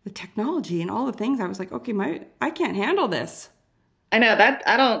the technology and all the things. I was like, okay, I can't handle this. I know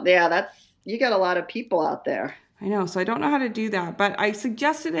you got a lot of people out there. I know, so I don't know how to do that, but I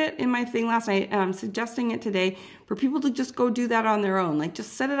suggested it in my thing last night. I'm suggesting it today for people to just go do that on their own. Like,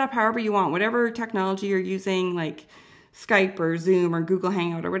 just set it up however you want, whatever technology you're using, like Skype or Zoom or Google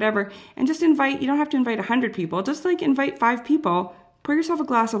Hangout or whatever, and just invite. You don't have to invite 100 people. Just like invite 5 people. Pour yourself a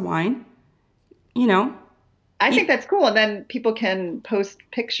glass of wine. I think that's cool, and then people can post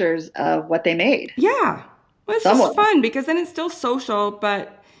pictures of what they made. Yeah, well, it's just fun because then it's still social,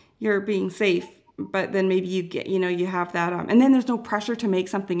 but you're being safe. But then maybe you get, you have that, and then there's no pressure to make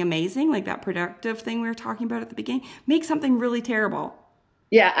something amazing, like that productive thing we were talking about at the beginning. Make something really terrible.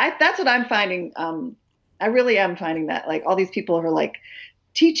 Yeah, that's what I'm finding. I really am finding that, like, all these people who are like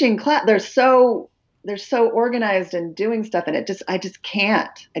teaching class, they're so organized and doing stuff, and I just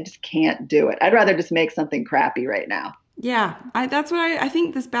can't do it. I'd rather just make something crappy right now. Yeah, that's what I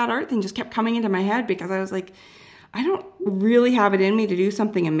think. This bad art thing just kept coming into my head because I was like, I don't really have it in me to do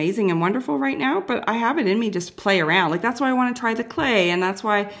something amazing and wonderful right now, but I have it in me just to play around. Like, that's why I want to try the clay, and that's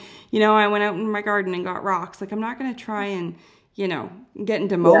why, I went out in my garden and got rocks. Like, I'm not going to try and, get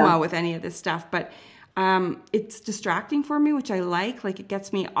into MoMA with any of this stuff, but it's distracting for me, which I like. Like, it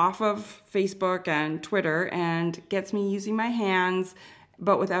gets me off of Facebook and Twitter and gets me using my hands,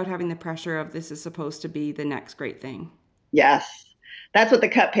 but without having the pressure of this is supposed to be the next great thing. Yes. That's what the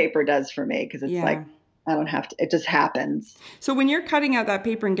cut paper does for me, because it's like, I don't have to, it just happens. So when you're cutting out that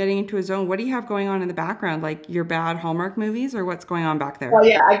paper and getting into a zone, what do you have going on in the background? Like your bad Hallmark movies, or what's going on back there? Well,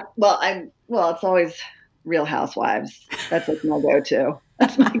 yeah, it's always Real Housewives. That's like my go-to.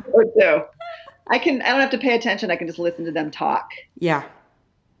 That's my go-to. I don't have to pay attention. I can just listen to them talk. Yeah.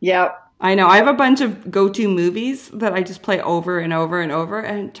 Yep. I know. I have a bunch of go-to movies that I just play over and over and over.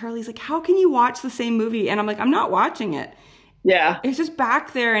 And Charlie's like, how can you watch the same movie? And I'm like, I'm not watching it. Yeah. It's just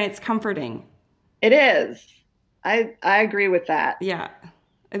back there and it's comforting. It is. I agree with that. Yeah.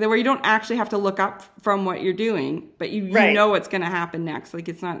 And then where you don't actually have to look up from what you're doing, but you know what's going to happen next. Like,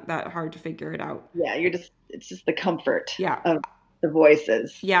 it's not that hard to figure it out. Yeah. It's just the comfort of the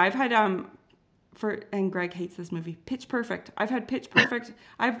voices. Yeah. I've had, and Greg hates this movie, Pitch Perfect. I've had Pitch Perfect.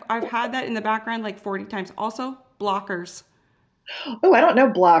 I've had that in the background like 40 times. Also, Blockers. Oh, I don't know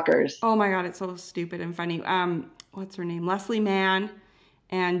Blockers. Oh my God. It's so stupid and funny. What's her name? Leslie Mann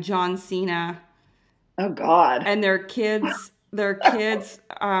and John Cena. Oh God. And their kids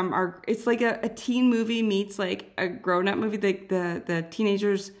are, it's like a teen movie meets like a grown-up movie. The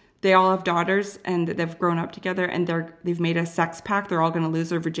teenagers, they all have daughters and they've grown up together, and they've made a sex pact. They're all going to lose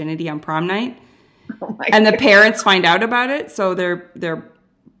their virginity on prom night. Oh my God. The parents find out about it, so they're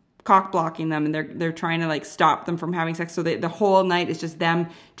cock blocking them, and they're trying to like stop them from having sex. So the whole night is just them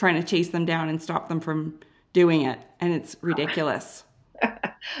trying to chase them down and stop them from doing it, and it's ridiculous.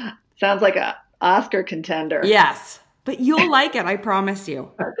 Sounds like a Oscar contender. Yes, but you'll like it, I promise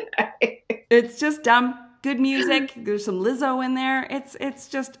you. Okay. It's just dumb, good music. There's some Lizzo in there. It's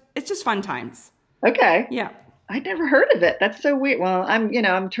just fun times. Okay. Yeah. I'd never heard of it. That's so weird. Well,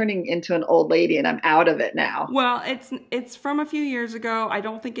 I'm turning into an old lady and I'm out of it now. Well, it's from a few years ago. I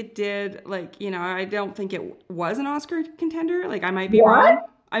don't think it did I don't think it was an Oscar contender. Like I might be What? wrong.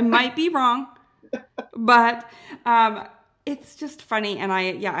 I might be wrong. But it's just funny and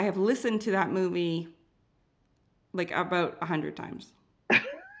I have listened to that movie like about 100 times.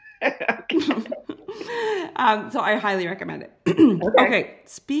 Okay. So I highly recommend it. Okay. Okay,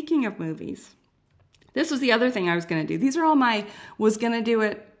 speaking of movies, this was the other thing I was going to do. These are all my was going to do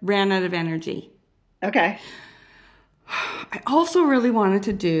it, ran out of energy. Okay. I also really wanted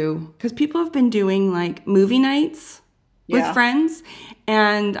to do, because people have been doing like movie nights with Yeah. friends.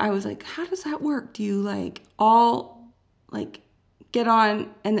 And I was like, how does that work? Do you like all like get on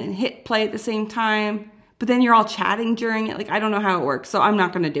and then hit play at the same time? But then you're all chatting during it. Like, I don't know how it works. So I'm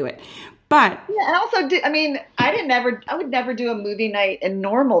not going to do it. But Yeah, and also I would never do a movie night in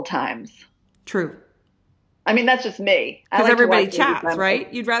normal times. true. I mean, that's just me. I Because like to everybody watch movies chats,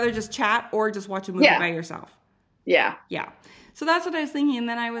 right? You'd rather just chat or just watch a movie Yeah. by yourself. Yeah. Yeah. So that's what I was thinking. And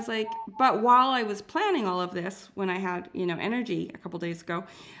then I was like, but while I was planning all of this, when I had, energy a couple days ago,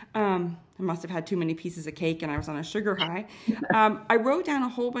 I must have had too many pieces of cake and I was on a sugar high. I wrote down a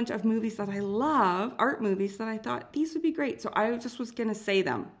whole bunch of movies that I love, art movies that I thought these would be great. So I just was going to say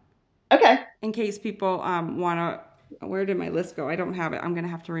them Okay. in case people want to. Where did my list go? I don't have it. I'm going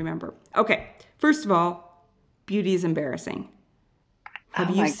to have to remember. Okay. First of all, Beauty is Embarrassing. Have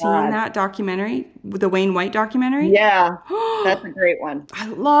Oh you my seen God. that documentary, the Wayne White documentary? Yeah. That's a great one. I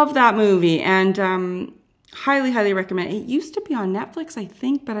love that movie and highly, highly recommend it. It used to be on Netflix, I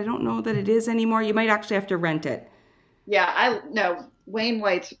think, but I don't know that it is anymore. You might actually have to rent it. Yeah, I no, Wayne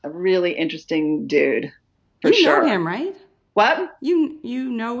White's a really interesting dude, for You know sure. him, right? What? You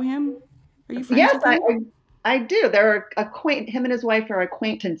know him? Are you friends Yes, with him? I do. Him and his wife are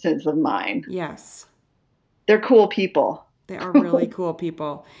acquaintances of mine. Yes. They're cool people. They are really cool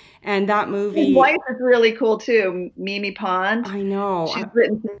people. And that His movie, wife is really cool too, Mimi Pond. I know. She's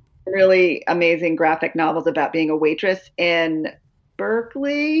written some really amazing graphic novels about being a waitress in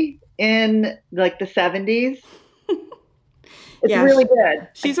Berkeley in like the 70s. It's Yeah, really good.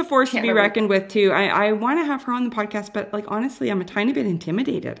 she's I a force to can't be remember. reckoned with too. I want to have her on the podcast, but like honestly, I'm a tiny bit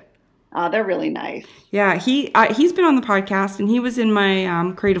intimidated. Oh, they're really nice. Yeah, he's been on the podcast and he was in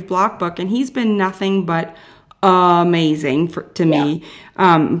my creative block book and he's been nothing but amazing to Yeah. me.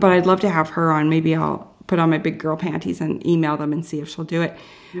 But I'd love to have her on. Maybe I'll put on my big girl panties and email them and see if she'll do it.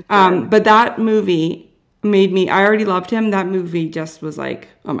 Sure. But that movie made me. I already loved him. That movie just was like,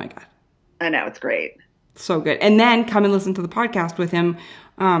 oh my god, I know, it's great. so good. And then come and listen to the podcast with him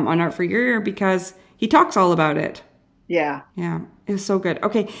on Art for Your Ear because he talks all about it. Yeah. Yeah, it's so good.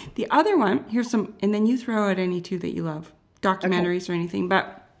 Okay, the other one, here's some, and then you throw out any two that you love, documentaries or anything.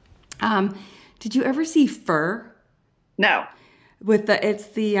 But did you ever see Fur? No. With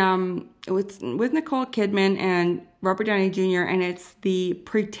with Nicole Kidman and Robert Downey Jr. and it's the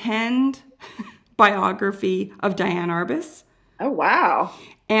pretend biography of Diane Arbus, Oh, wow.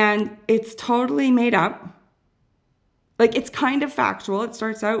 and it's totally made up. Like, it's kind of factual. It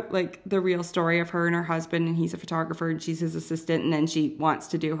starts out like the real story of her and her husband, and he's a photographer and she's his assistant, and then she wants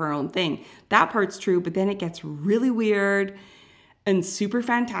to do her own thing. That part's true, but then it gets really weird and super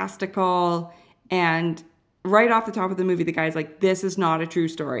fantastical. And right off the top of the movie, the guy's like, this is not a true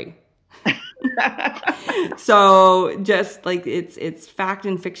story. So just like it's fact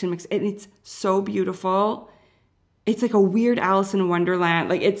and fiction mixed, and it's so beautiful. It's like a weird Alice in Wonderland.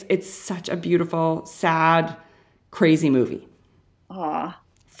 Like it's such a beautiful, sad, crazy movie. Aw.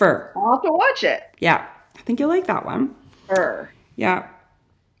 Fur. I'll have to watch it. Yeah. I think you'll like that one. Her. Yeah.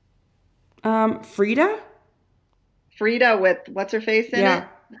 Frida? Frida with what's her face in Yeah.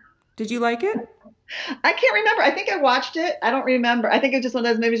 it? Did you like it? I can't remember. I think I watched it. I don't remember. I think it's just one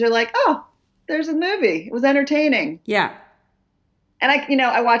of those movies you're like, oh, there's a movie. It was entertaining. Yeah. And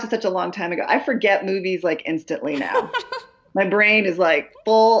I watched it such a long time ago. I forget movies like instantly now. My brain is like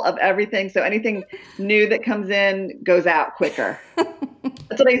full of everything. So anything new that comes in goes out quicker.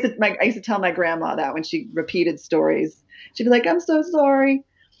 That's what I used to tell my grandma that when she repeated stories. She'd be like, I'm so sorry.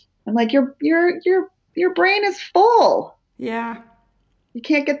 I'm like, your brain is full. Yeah. You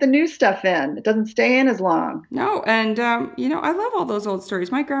can't get the new stuff in. It doesn't stay in as long. No, and I love all those old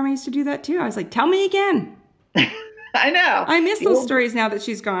stories. My grandma used to do that too. I was like, tell me again. I know. I miss those stories now that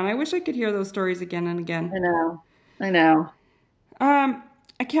she's gone. I wish I could hear those stories again and again. I know.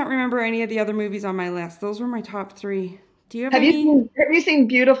 I can't remember any of the other movies on my list. Those were my top 3. Do you have any? Have you seen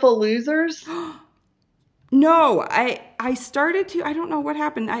Beautiful Losers? No, I started to, I don't know what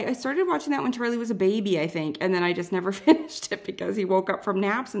happened. I started watching that when Charlie was a baby, I think, and then I just never finished it because he woke up from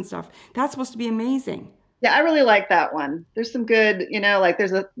naps and stuff. That's supposed to be amazing. Yeah, I really like that one. There's some good, like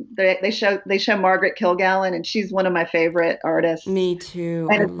they show Margaret Kilgallen, and she's one of my favorite artists. Me too.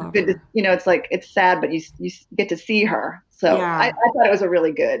 And I it's love good to, her. it's like it's sad, but you get to see her. So I Yeah. thought it was a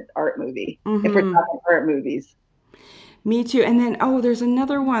really good art movie. If we're Mm-hmm. talking art movies, Me too. And then, oh, there's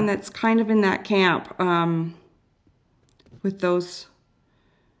another one that's kind of in that camp, with those.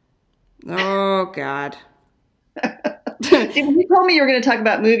 Oh, God. see, when you told me you were going to talk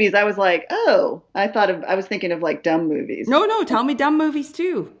about movies, I was like, oh, I was thinking of like dumb movies. No, no, tell me dumb movies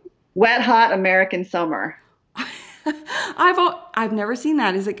too. Wet Hot American Summer. I've never seen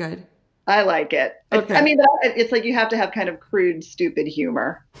that. Is it good? I like it. I Okay. mean, it's like you have to have kind of crude, stupid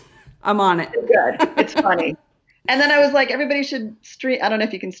humor. I'm on it. It's good. It's funny. And then I was like, everybody should stream. I don't know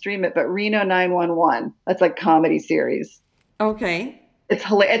if you can stream it, but Reno 911. That's like comedy series. Okay. It's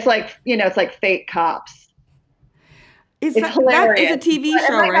hilarious. It's like it's like fake cops. It's That is hilarious. a TV But it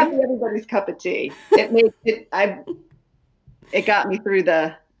show, might not right? be everybody's cup of tea. It got me through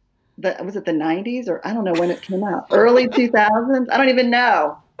the was it the 90s, or I don't know when it came out. Early 2000s. I don't even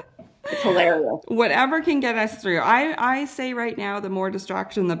know. It's hilarious. Whatever can get us through. I say right now, the more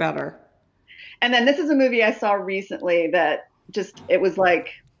distraction, the better. And then this is a movie I saw recently that it was like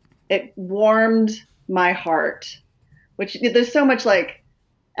it warmed my heart. Which there's so much like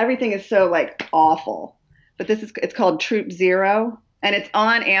everything is so like awful. But it's called Troop Zero, and it's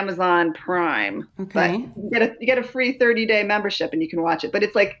on Amazon Prime. But Okay. you get a free 30-day membership and you can watch it. But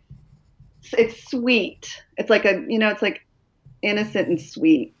it's sweet. It's like it's like innocent and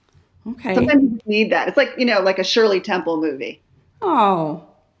sweet. Okay. Sometimes you need that. It's like like a Shirley Temple movie, Oh.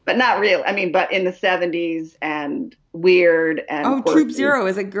 but not real. I mean, but in the 70s and weird and Oh, Troop quirky. Zero.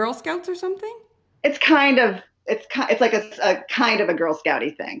 Is it Girl Scouts or something? It's like a kind of a Girl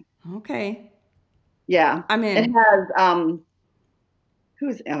Scouty thing. Okay. Yeah, I'm it in. has I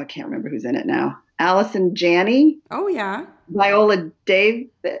can't remember who's in it now. Allison Janney, Oh, yeah. Viola Davis.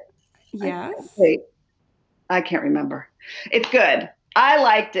 Yes. Wait, I can't remember. It's good. I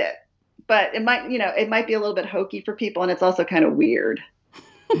liked it, but it might be a little bit hokey for people, and it's also kind of weird.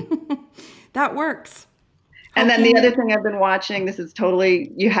 That works. And then Hokey the and other weird. thing I've been watching, this is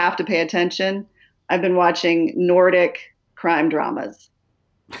totally, you have to pay attention. I've been watching Nordic crime dramas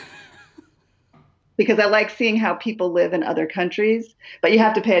because I like seeing how people live in other countries, but you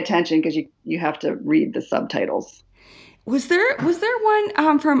have to pay attention because you have to read the subtitles. Was there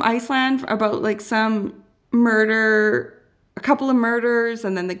one from Iceland about like some murder, a couple of murders,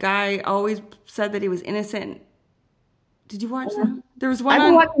 and then the guy always said that he was innocent? Did you watch that? There was one I've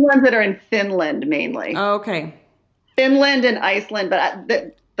been on. watching ones that are in Finland mainly. Oh, okay. Finland and Iceland, but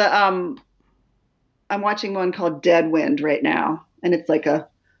I'm watching one called Deadwind right now, and it's like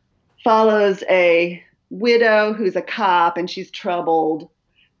follows a widow who's a cop, and she's troubled,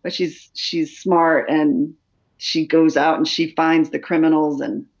 but she's smart, and she goes out and she finds the criminals,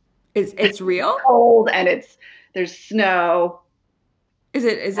 and It's real? cold, and there's snow. Is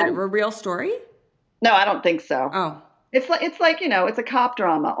it a And real story? no, I don't think so. Oh. It's like it's a cop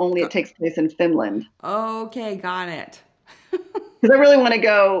drama, only it takes place in Finland. Okay, got it. Because I really want to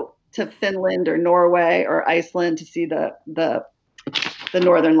go to Finland or Norway or Iceland to see the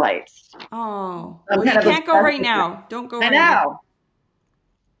Northern Lights. Oh. I'm Well, you kind of can't go obsessed right with it. now. Don't go I right now. know.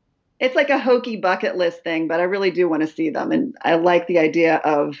 It's like a hokey bucket list thing, but I really do want to see them. And I like the idea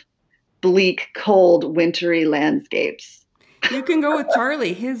of bleak, cold, wintry landscapes. You can go with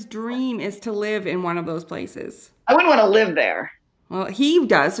Charlie. His dream is to live in one of those places. I wouldn't want to live there. Well, he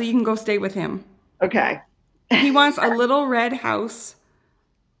does, so you can go stay with him. Okay. He wants a little red house,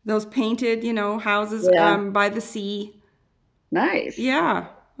 those painted, houses Yeah. by the sea. Nice. Yeah.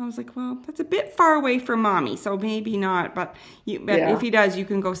 I was like, well, that's a bit far away from mommy, so maybe not. But Yeah. if he does, you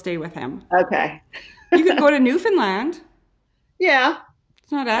can go stay with him. Okay. You could go to Newfoundland. Yeah.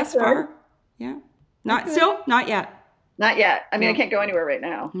 It's not as I could. far. Yeah. Not could. still, not yet. Not yet. I mean, I No. can't go anywhere right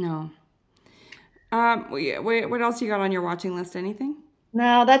now. No. What else you got on your watching list? Anything?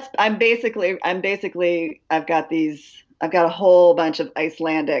 No, I've got a whole bunch of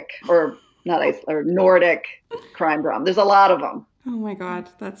Icelandic or not Ice or Nordic crime drama. There's a lot of them. Oh my God,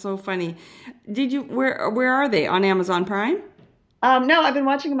 that's so funny. Where are they? On Amazon Prime? No, I've been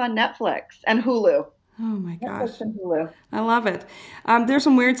watching them on Netflix and Hulu. Oh my gosh. Netflix and Hulu. I love it. There's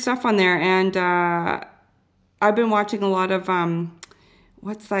some weird stuff on there, and I've been watching a lot of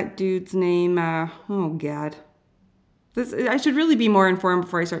what's that dude's name? Oh God, I should really be more informed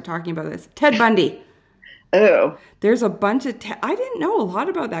before I start talking about this. Ted Bundy. Oh. There's a bunch of I didn't know a lot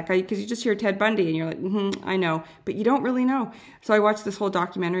about that guy because you just hear Ted Bundy and you're like, I know, but you don't really know. So I watched this whole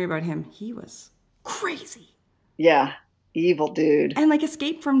documentary about him. He was crazy. Yeah. Evil dude. And like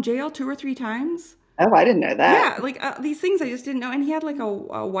escaped from jail 2 or 3 times. Oh, I didn't know that. Yeah, like these things I just didn't know. And he had like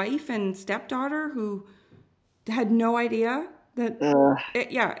a wife and stepdaughter who had no idea that.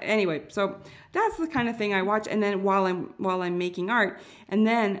 Yeah. Anyway, so that's the kind of thing I watch. And then while I'm making art, and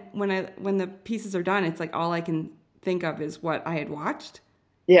then when the pieces are done, it's like all I can think of is what I had watched.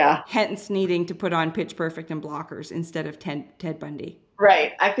 Yeah. Hence needing to put on Pitch Perfect and Blockers instead of Ted Bundy.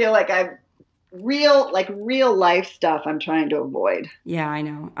 Right. I feel like real life stuff I'm trying to avoid. Yeah, I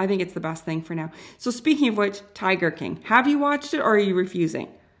know. I think it's the best thing for now. So speaking of which, Tiger King. Have you watched it or are you refusing?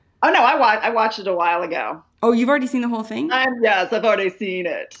 Oh no, I watched it a while ago. Oh, you've already seen the whole thing? Yes, I've already seen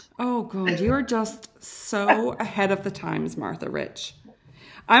it. Oh God, you're just so ahead of the times, Martha Rich.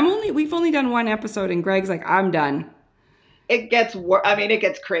 We've only done one episode and Greg's like, I'm done. It gets it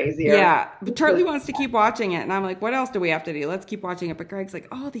gets crazier. Yeah, but Charlie wants to keep watching it, and I'm like, what else do we have to do? Let's keep watching it. But Greg's like,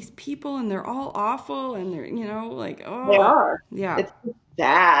 oh, these people, and they're all awful, and they're, like, oh. They are. Yeah. It's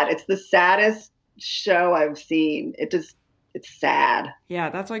sad. It's the saddest show I've seen. It's sad. Yeah,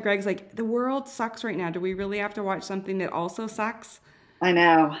 that's why Greg's like, the world sucks right now. Do we really have to watch something that also sucks? I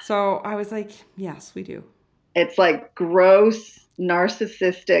know. So I was like, yes, we do. It's like gross,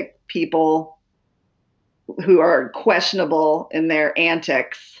 narcissistic people who are questionable in their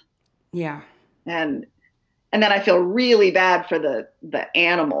antics. Yeah. And then I feel really bad for the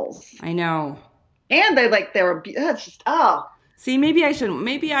animals. I know. And that's just See, maybe I shouldn't.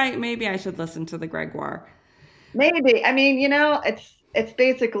 Maybe I should listen to the Gregoire. Maybe. I mean, it's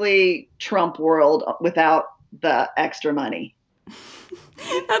basically Trump world without the extra money.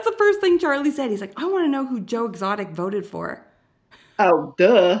 That's the first thing Charlie said. He's like, I want to know who Joe Exotic voted for. Oh,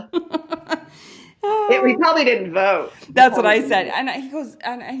 duh. We probably didn't vote. That's what I said. And he goes,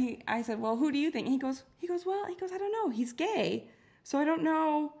 I said, well, who do you think? He goes, I don't know. He's gay. So I don't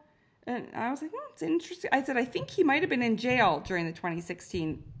know. And I was like, it's interesting. I said, I think he might have been in jail during the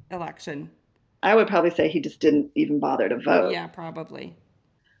 2016 election. I would probably say he just didn't even bother to vote. Yeah, probably.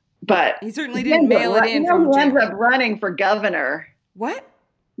 But he certainly didn't mail it in from jail. He ends up running for governor. What?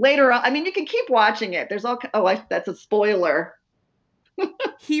 Later on. I mean, you can keep watching it. There's that's a spoiler.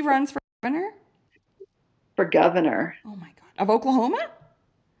 He runs for governor? For governor. Oh my God. Of Oklahoma?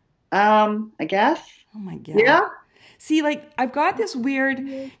 I guess. Oh my God. Yeah. See, like, I've got this weird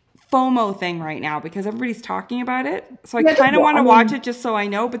FOMO thing right now because everybody's talking about it. So I kind of want to watch it just so I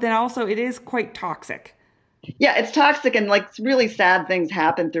know, but then also it is quite toxic. Yeah, it's toxic and like really sad things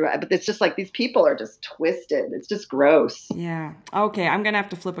happen through it. But it's just like these people are just twisted. It's just gross. Yeah. Okay, I'm going to have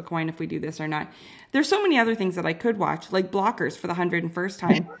to flip a coin if we do this or not. There's so many other things that I could watch, like Blockers for the 101st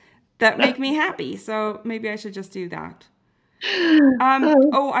time, that make me happy. So maybe I should just do that.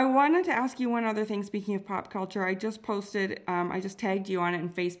 I wanted to ask you one other thing. Speaking of pop culture, I just posted, I just tagged you on it in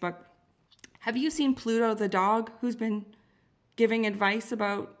Facebook. Have you seen Pluto the dog who's been giving advice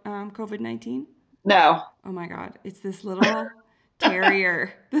about COVID-19? No. Oh my God. It's this little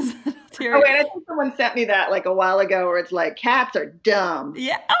terrier. Oh wait, I think someone sent me that like a while ago where it's like cats are dumb.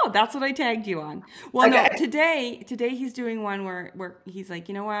 Yeah. Oh, that's what I tagged you on. Well, okay. No, today he's doing one where he's like,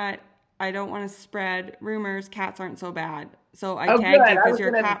 you know what? I don't want to spread rumors. Cats aren't so bad. So I tagged you because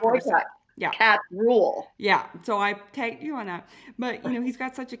you're a cat person. Yeah. Cat rule. Yeah. So I tagged you on that. But, he's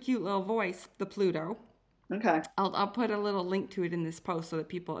got such a cute little voice, the Pluto. Okay. I'll put a little link to it in this post so that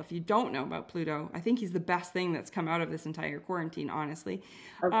people, if you don't know about Pluto, I think he's the best thing that's come out of this entire quarantine, honestly.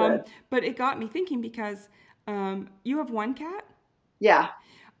 Okay. But it got me thinking because you have one cat? Yeah.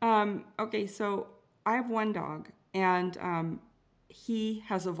 Okay, so I have one dog, and he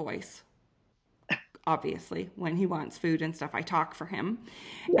has a voice. Obviously, when he wants food and stuff, I talk for him.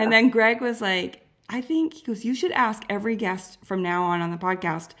 Yeah. And then Greg was like, he goes, you should ask every guest from now on the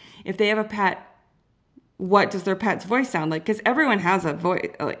podcast if they have a pet, what does their pet's voice sound like? Because everyone has a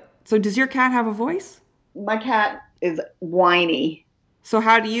voice. So does your cat have a voice? My cat is whiny. So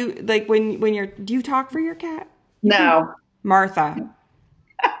how do you, do you talk for your cat? No. Martha.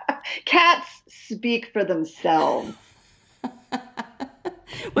 Cats speak for themselves.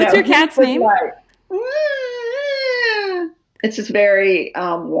 What's your cat's name? It's just very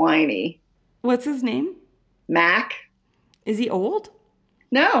whiny. What's his name? Mac. Is he old?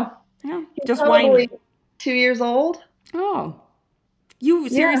 No. No, just whiny. 2 years old. Oh. You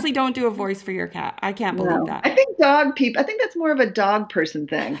seriously don't do a voice for your cat. I can't believe that. I think that's more of a dog person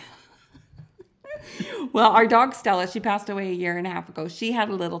thing. Well, our dog Stella, she passed away a year and a half ago. She had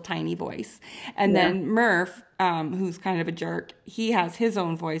a little tiny voice. And then Murph, who's kind of a jerk, he has his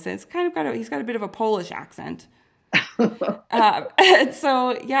own voice. And it's kind of he's got a bit of a Polish accent. And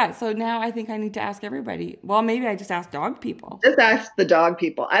so now I think I need to ask everybody. Well, maybe I just ask dog people. Just ask the dog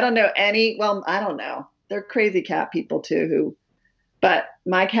people. I don't know any. Well, I don't know. They're crazy cat people too. But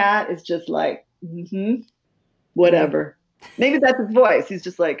my cat is just like, whatever. Maybe that's his voice. He's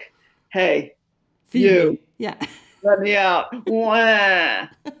just like, hey, you. Yeah. Let me out.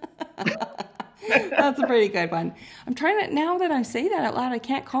 That's a pretty good one. I'm trying to, now that I say that out loud, I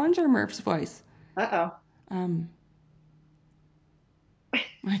can't conjure Murph's voice. Uh-oh.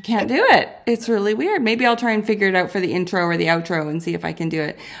 I can't do it. It's really weird. Maybe I'll try and figure it out for the intro or the outro and see if I can do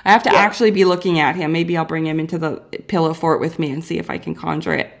it. I have to actually be looking at him. Maybe I'll bring him into the pillow fort with me and see if I can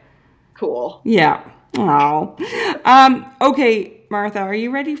conjure it. Cool. Yeah. Oh. Okay, Martha, are you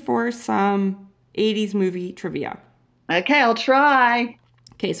ready for some 80s movie trivia? Okay, I'll try.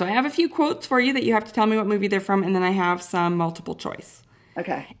 Okay, so I have a few quotes for you that you have to tell me what movie they're from, and then I have some multiple choice.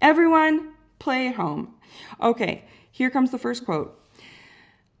 Okay. Everyone, play at home. Okay, here comes the first quote.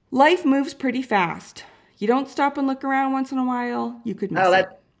 Life moves pretty fast. You don't stop and look around once in a while, you could miss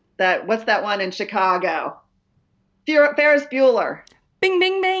it. What's that one in Chicago? Ferris Bueller. Bing,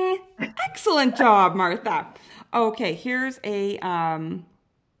 bing, bing. Excellent job, Martha. Okay, here's a,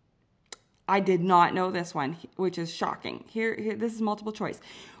 I did not know this one, which is shocking. Here, this is multiple choice.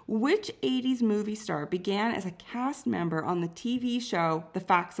 Which 80s movie star began as a cast member on the TV show The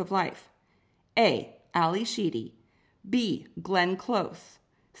Facts of Life? A, Ali Sheedy. B, Glenn Close.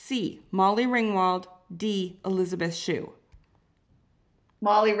 C, Molly Ringwald. D, Elizabeth Shue.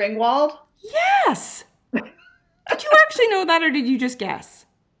 Molly Ringwald? Yes! Did you actually know that, or did you just guess?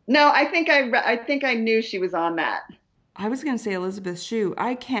 No, I think I knew she was on that. I was going to say Elizabeth Shue.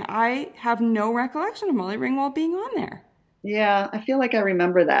 I have no recollection of Molly Ringwald being on there. Yeah, I feel like I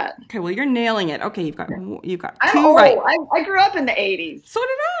remember that. Okay, well, you're nailing it. Okay, you've got I'm two old. right. I grew up in the 80s. So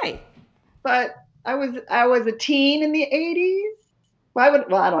did I. But I was a teen in the 80s. Well,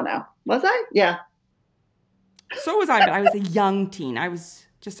 I don't know. Was I? Yeah. So was I, but I was a young teen. I was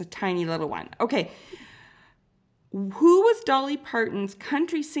just a tiny little one. Okay. Who was Dolly Parton's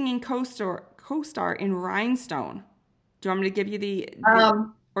country singing co-star in Rhinestone? Do you want me to give you the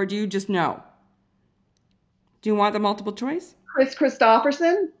or do you just know? Do you want the multiple choice? Chris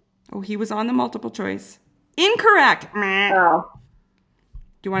Christopherson? Oh, he was on the multiple choice. Incorrect. Oh.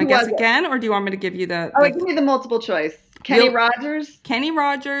 Do you want to guess again, or do you want me to give you the... give me the multiple choice. Kenny Rogers? Kenny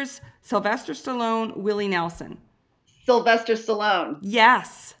Rogers, Sylvester Stallone, Willie Nelson. Sylvester Stallone.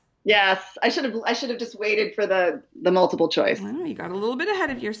 Yes. Yes. I should have just waited for the multiple choice. I know, you got a little bit ahead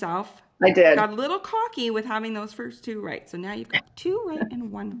of yourself. I did. Got a little cocky with having those first two right. So now you've got two right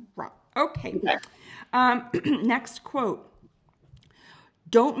and one wrong. Okay. Next quote.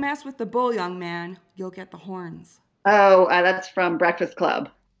 Don't mess with the bull, young man. You'll get the horns. Oh, that's from Breakfast Club.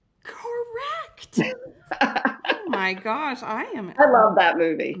 Correct. Oh my gosh, I love that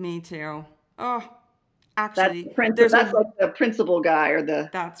movie. Me too. Oh, actually, that's like the principal guy or the.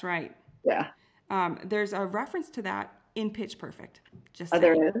 That's right. Yeah. There's a reference to that in Pitch Perfect. Just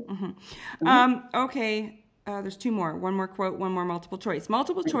there is. Mm-hmm. Okay. There's two more. One more quote. One more multiple choice.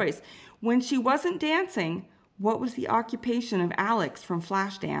 Multiple choice. When she wasn't dancing, what was the occupation of Alex from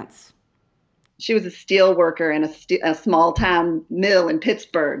Flashdance? She was a steel worker in a small town mill in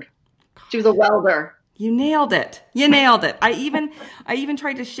Pittsburgh. She was a welder. You nailed it. I even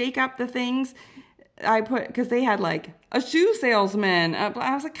tried to shake up the things I put, because they had like a shoe salesman.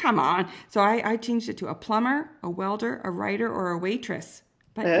 I was like, come on. So I changed it to a plumber, a welder, a writer, or a waitress.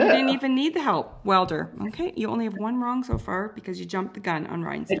 But you didn't even need the help. Welder. Okay, you only have one wrong so far because you jumped the gun on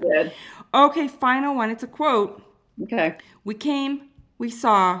Rhinestone. I did. Okay, final one. It's a quote. Okay. We came, we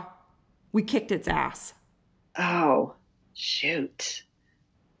saw, we kicked its ass. Oh, shoot.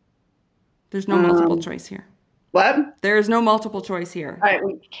 There's no multiple choice here. What? There is no multiple choice here. All right,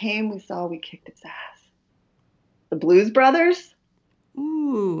 we came, we saw, we kicked its ass. The Blues Brothers?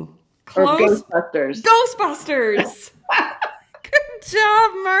 Ooh, close. Or Ghostbusters? Ghostbusters. Good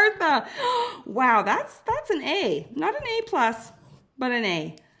job, Martha. Wow, that's an A. Not an A plus, but an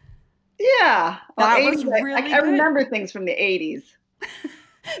A. Yeah. That was really I remember things from the 80s.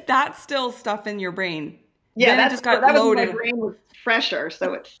 That's still stuff in your brain. Yeah, that just got loaded. My brain was fresher,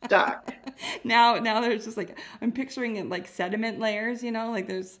 so it stuck. Now there's just like, I'm picturing it like sediment layers, like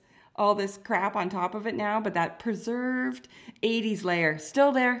there's all this crap on top of it now, but that preserved 80s layer,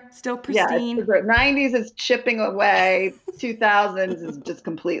 still there, still pristine. Yeah, 90s is chipping away, 2000s is just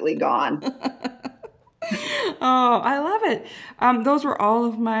completely gone. Oh, I love it. Those were all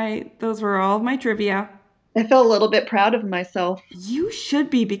of my trivia. I feel a little bit proud of myself. You should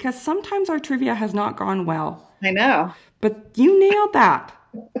be, because sometimes our trivia has not gone well. I know. But you nailed that.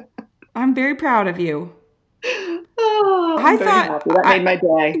 I'm very proud of you. Oh, I I'm very thought, happy. That made my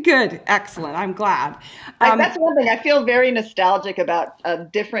day. good, excellent. I'm glad. That's one thing. I feel very nostalgic about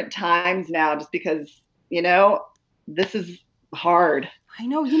different times now, just because, this is hard. I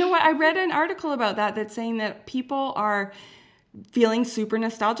know. You know what? I read an article about that that's saying that people are feeling super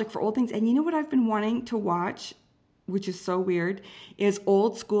nostalgic for old things. And you know what I've been wanting to watch, which is so weird, is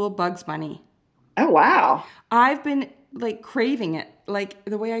old school Bugs Bunny. Oh, wow. I've been like craving it, like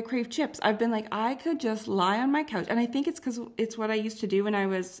the way I crave chips. I've been like, I could just lie on my couch. And I think it's because it's what I used to do when I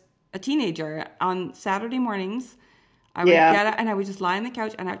was a teenager. On Saturday mornings, I would get up and I would just lie on the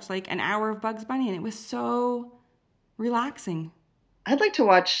couch and watch like an hour of Bugs Bunny. And it was so relaxing. I'd like to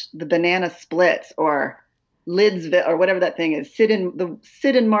watch the Banana Splits or Lidsville or whatever that thing is. Sid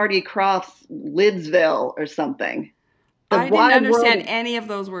and Marty Crofts Lidsville or something. I didn't understand any of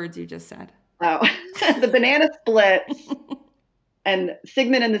those words you just said. Oh, the Banana Splits and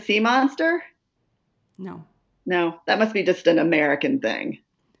Sigmund and the Sea Monster? No, that must be just an American thing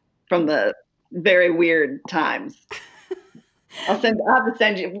from the very weird times. I'll have to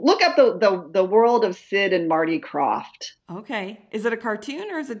send you. Look up the world of Sid and Marty Krofft. Okay. Is it a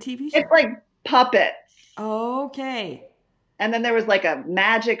cartoon or is it a TV show? It's like puppets. Okay. And then there was like a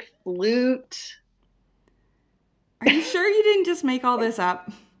magic flute. Are you sure you didn't just make all this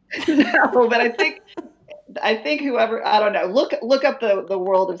up? No, but I think whoever, I don't know. Look up the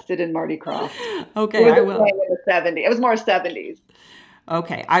world of Sid and Marty Krofft. Okay, I will. In the 70s. It was more 70s.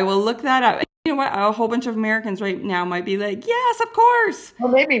 Okay, I will look that up. You know what? A whole bunch of Americans right now might be like, yes, of course.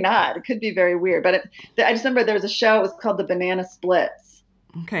 Well, maybe not. It could be very weird. But I just remember there was a show. It was called The Banana Splits.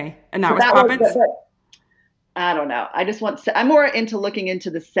 Okay, and that was puppets? I don't know. I'm more into looking into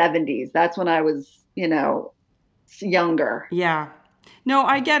the 70s. That's when I was, younger. Yeah. No,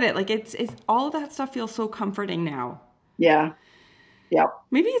 I get it. Like it's all of that stuff feels so comforting now. Yeah. Yeah.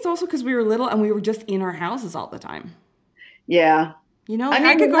 Maybe it's also because we were little and we were just in our houses all the time. Yeah.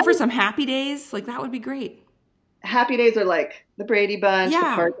 I could go for some Happy Days. Like that would be great. Happy Days are like the Brady Bunch, the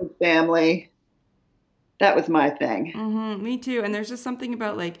Partridge Family. That was my thing. Mm-hmm, me too. And there's just something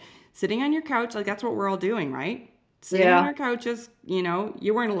about like sitting on your couch. Like that's what we're all doing, right? Sitting on our couches, you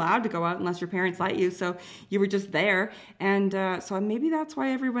weren't allowed to go out unless your parents let you. So you were just there. And so maybe that's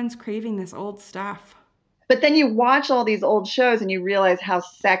why everyone's craving this old stuff. But then you watch all these old shows and you realize how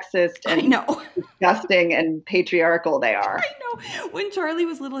sexist and disgusting and patriarchal they are. I know. When Charlie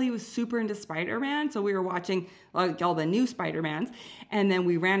was little, he was super into Spider-Man. So we were watching all the new Spider-Mans. And then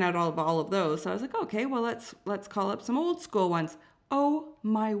we ran out of all of those. So I was like, okay, well, let's call up some old school ones. Oh,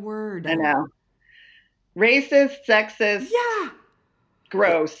 my word. I know. Racist, sexist. Yeah.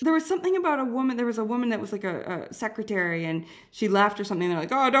 Gross. There was something about a woman. There was a woman that was like a secretary and she left or something. They're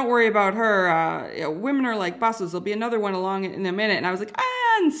like, oh, don't worry about her. Women are like buses. There'll be another one along in a minute. And I was like,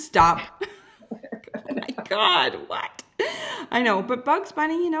 and stop. Oh my God, what? I know. But Bugs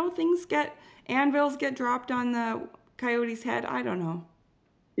Bunny, anvils get dropped on the coyote's head. I don't know.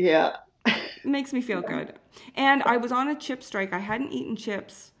 Yeah. It makes me feel good. And I was on a chip strike. I hadn't eaten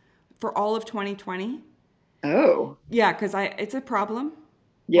chips for all of 2020. Oh. Yeah, because it's a problem.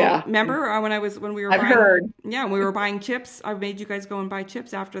 Yeah. Well, remember when we were I've heard. Yeah, we were buying chips. I made you guys go and buy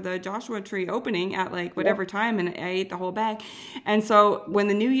chips after the Joshua Tree opening at like whatever time, and I ate the whole bag. And so when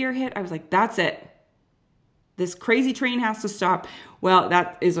the new year hit, I was like, that's it. This crazy train has to stop. Well,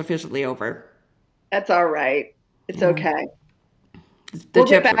 that is officially over. That's all right. It's okay.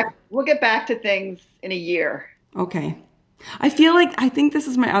 We'll get back to things in a year. Okay. I think this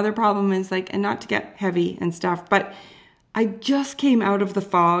is my other problem is like, and not to get heavy and stuff, but I just came out of the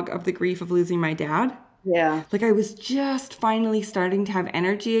fog of the grief of losing my dad. Yeah. Like I was just finally starting to have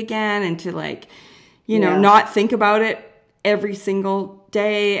energy again and to like, not think about it every single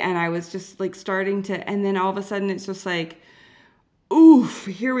day. And I was just like starting to, and then all of a sudden it's just like, oof,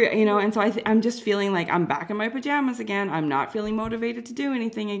 here we are, and so I'm just feeling like I'm back in my pajamas again. I'm not feeling motivated to do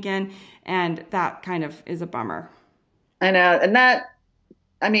anything again. And that kind of is a bummer. I know.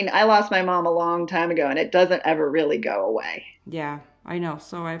 And I lost my mom a long time ago and it doesn't ever really go away. Yeah, I know.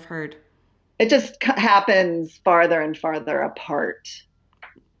 So I've heard. It just happens farther and farther apart.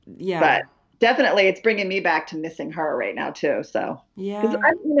 Yeah. But definitely it's bringing me back to missing her right now too. So, yeah. Because,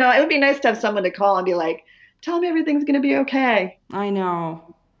 it would be nice to have someone to call and be like, tell me everything's going to be okay. I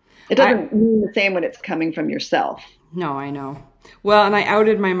know. It doesn't mean the same when it's coming from yourself. No, I know. Well, and I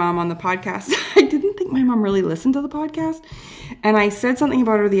outed my mom on the podcast. I didn't think think my mom really listened to the podcast. And I said something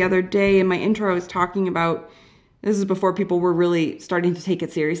about her the other day in my intro. I was talking about, this is before people were really starting to take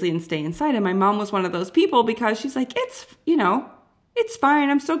it seriously and stay inside. And my mom was one of those people because she's like, it's, it's fine.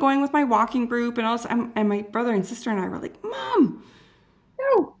 I'm still going with my walking group. And also, and my brother and sister and I were like, Mom,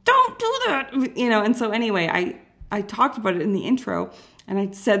 no, don't do that. And so anyway, I talked about it in the intro. And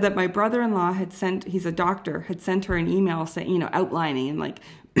I said that my brother-in-law he's a doctor, had sent her an email saying, outlining and like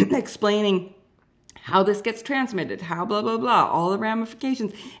explaining how this gets transmitted, how blah, blah, blah, all the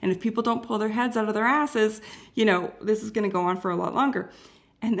ramifications. And if people don't pull their heads out of their asses, this is going to go on for a lot longer.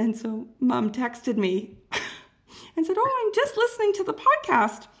 And then so Mom texted me and said, oh, I'm just listening to the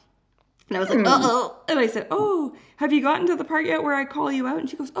podcast. And I was like, uh-oh. And I said, oh, have you gotten to the part yet where I call you out? And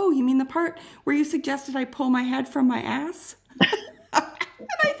she goes, oh, you mean the part where you suggested I pull my head from my ass? And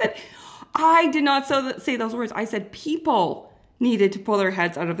I said, I did not say those words. I said people needed to pull their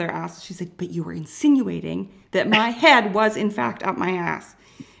heads out of their ass. She's like, but you were insinuating that my head was in fact up my ass.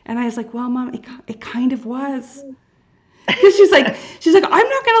 And I was like, well, Mom, it kind of was. Because she's like, I'm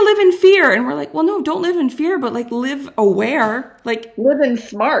not going to live in fear. And we're like, well, no, don't live in fear, but like live aware, like live in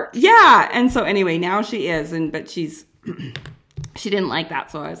smart. Yeah. And so anyway, now she is, but she didn't like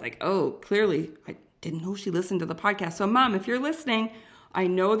that. So I was like, oh, clearly I didn't know she listened to the podcast. So Mom, if you're listening, I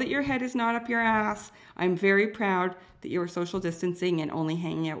know that your head is not up your ass. I'm very proud that you were social distancing and only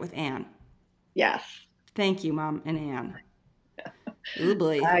hanging out with Anne. Yes. Thank you, Mom and Anne. Ooh,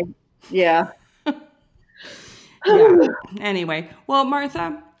 boy. Yeah. Yeah. Anyway, well,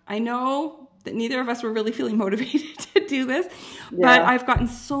 Martha, I know that neither of us were really feeling motivated to do this, but I've gotten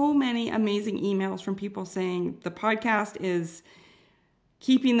so many amazing emails from people saying the podcast is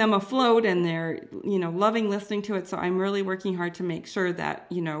keeping them afloat and they're, loving listening to it. So I'm really working hard to make sure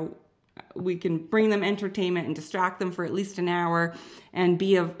that, we can bring them entertainment and distract them for at least an hour and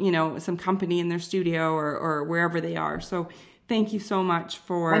be of, some company in their studio or wherever they are. So thank you so much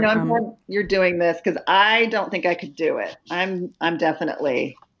for. I know I'm glad you're doing this because I don't think I could do it. I'm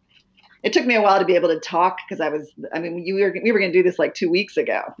definitely. It took me a while to be able to talk because we were going to do this like 2 weeks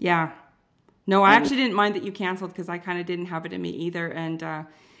ago. Yeah. No, I actually didn't mind that you canceled because I kind of didn't have it in me either.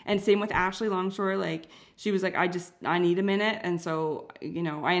 And same with Ashley Longshore. Like she was like, I need a minute. And so,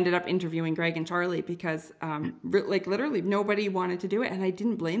 I ended up interviewing Greg and Charlie because like literally nobody wanted to do it. And I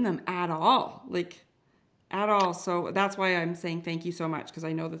didn't blame them at all. At all. So that's why I'm saying thank you so much because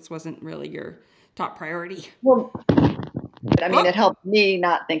I know this wasn't really your top priority. Well, it helped me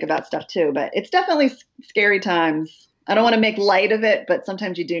not think about stuff too, but it's definitely scary times. I don't want to make light of it, but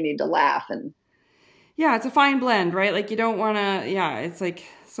sometimes you do need to laugh. And yeah, it's a fine blend, right? Like you don't want to, it's like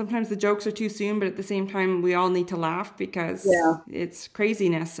sometimes the jokes are too soon, but at the same time, we all need to laugh because it's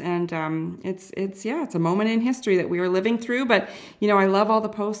craziness. And it's a moment in history that we are living through. But, I love all the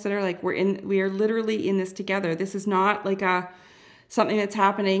posts that are like, we are literally in this together. This is not like something that's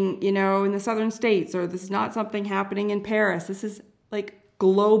happening, in the southern states, or this is not something happening in Paris. This is like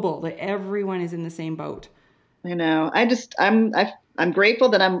global, that everyone is in the same boat. I know. I'm grateful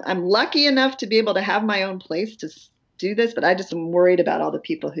that I'm lucky enough to be able to have my own place to do this, but I just am worried about all the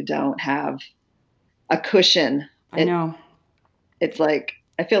people who don't have a cushion. I know. It's like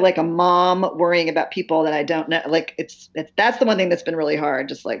I feel like a mom worrying about people that I don't know. Like that's the one thing that's been really hard.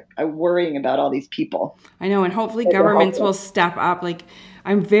 Just like I'm worrying about all these people. I know, and hopefully governments will step up. Like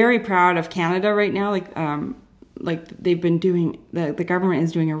I'm very proud of Canada right now. Like they've been doing, the government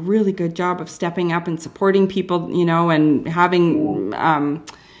is doing a really good job of stepping up and supporting people, and having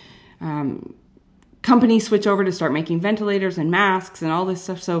companies switch over to start making ventilators and masks and all this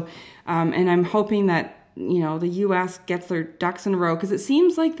stuff. So, and I'm hoping that, the U.S. gets their ducks in a row because it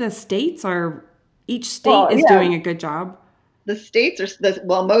seems like each state is doing a good job. The states are,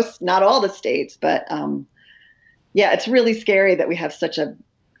 not all the states, but it's really scary that we have such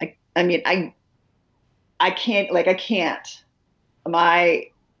I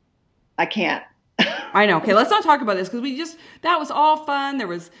can't. I know. Okay, let's not talk about this because that was all fun. There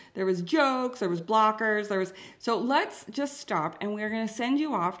was jokes, there was blockers, so let's just stop and we're going to send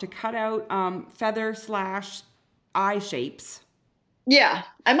you off to cut out feather/eye shapes. Yeah,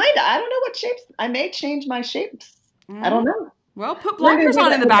 I don't know what shapes. I may change my shapes. I don't know. Well, put blockers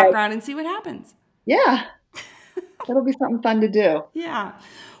on in the background and see what happens. Yeah. That'll be something fun to do. Yeah.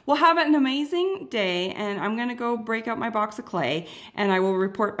 Well, have an amazing day, and I'm going to go break out my box of clay, and I will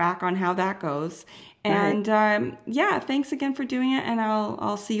report back on how that goes. And thanks again for doing it, and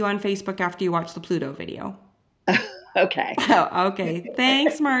I'll see you on Facebook after you watch the Pluto video. Okay. Okay.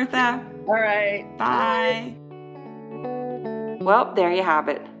 Thanks, Martha. All right. Bye. Well, there you have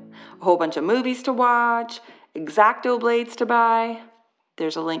it. A whole bunch of movies to watch, X-Acto blades to buy.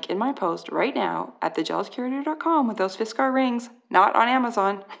 There's a link in my post right now at thejealouscurator.com with those Fiskar rings, not on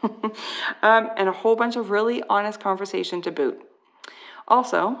Amazon, and a whole bunch of really honest conversation to boot.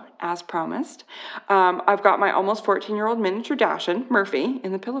 Also, as promised, I've got my almost 14-year-old miniature Dashin, Murphy,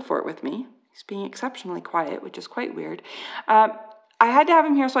 in the pillow fort with me. He's being exceptionally quiet, which is quite weird. I had to have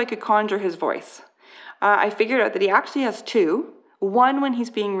him here so I could conjure his voice. I figured out that he actually has two, one when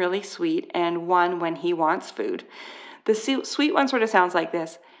he's being really sweet and one when he wants food. The sweet one sort of sounds like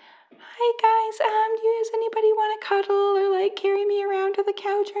this. Hi guys, does anybody want to cuddle or like carry me around to the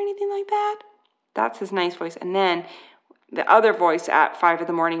couch or anything like that? That's his nice voice. And then the other voice at 5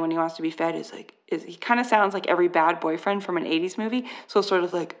 a.m. when he wants to be fed is he kind of sounds like every bad boyfriend from an 80s movie. So sort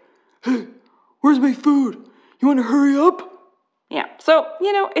of like, hey, where's my food? You want to hurry up? Yeah, so,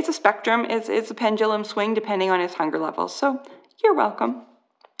 it's a spectrum. It's a pendulum swing depending on his hunger levels. So you're welcome.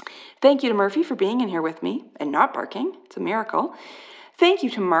 Thank you to Murphy for being in here with me and not barking. It's a miracle. Thank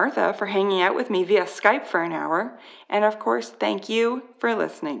you to Martha for hanging out with me via Skype for an hour. And of course, thank you for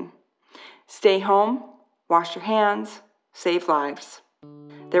listening. Stay home, wash your hands, save lives.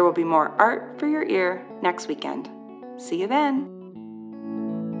 There will be more art for your ear next weekend. See you then.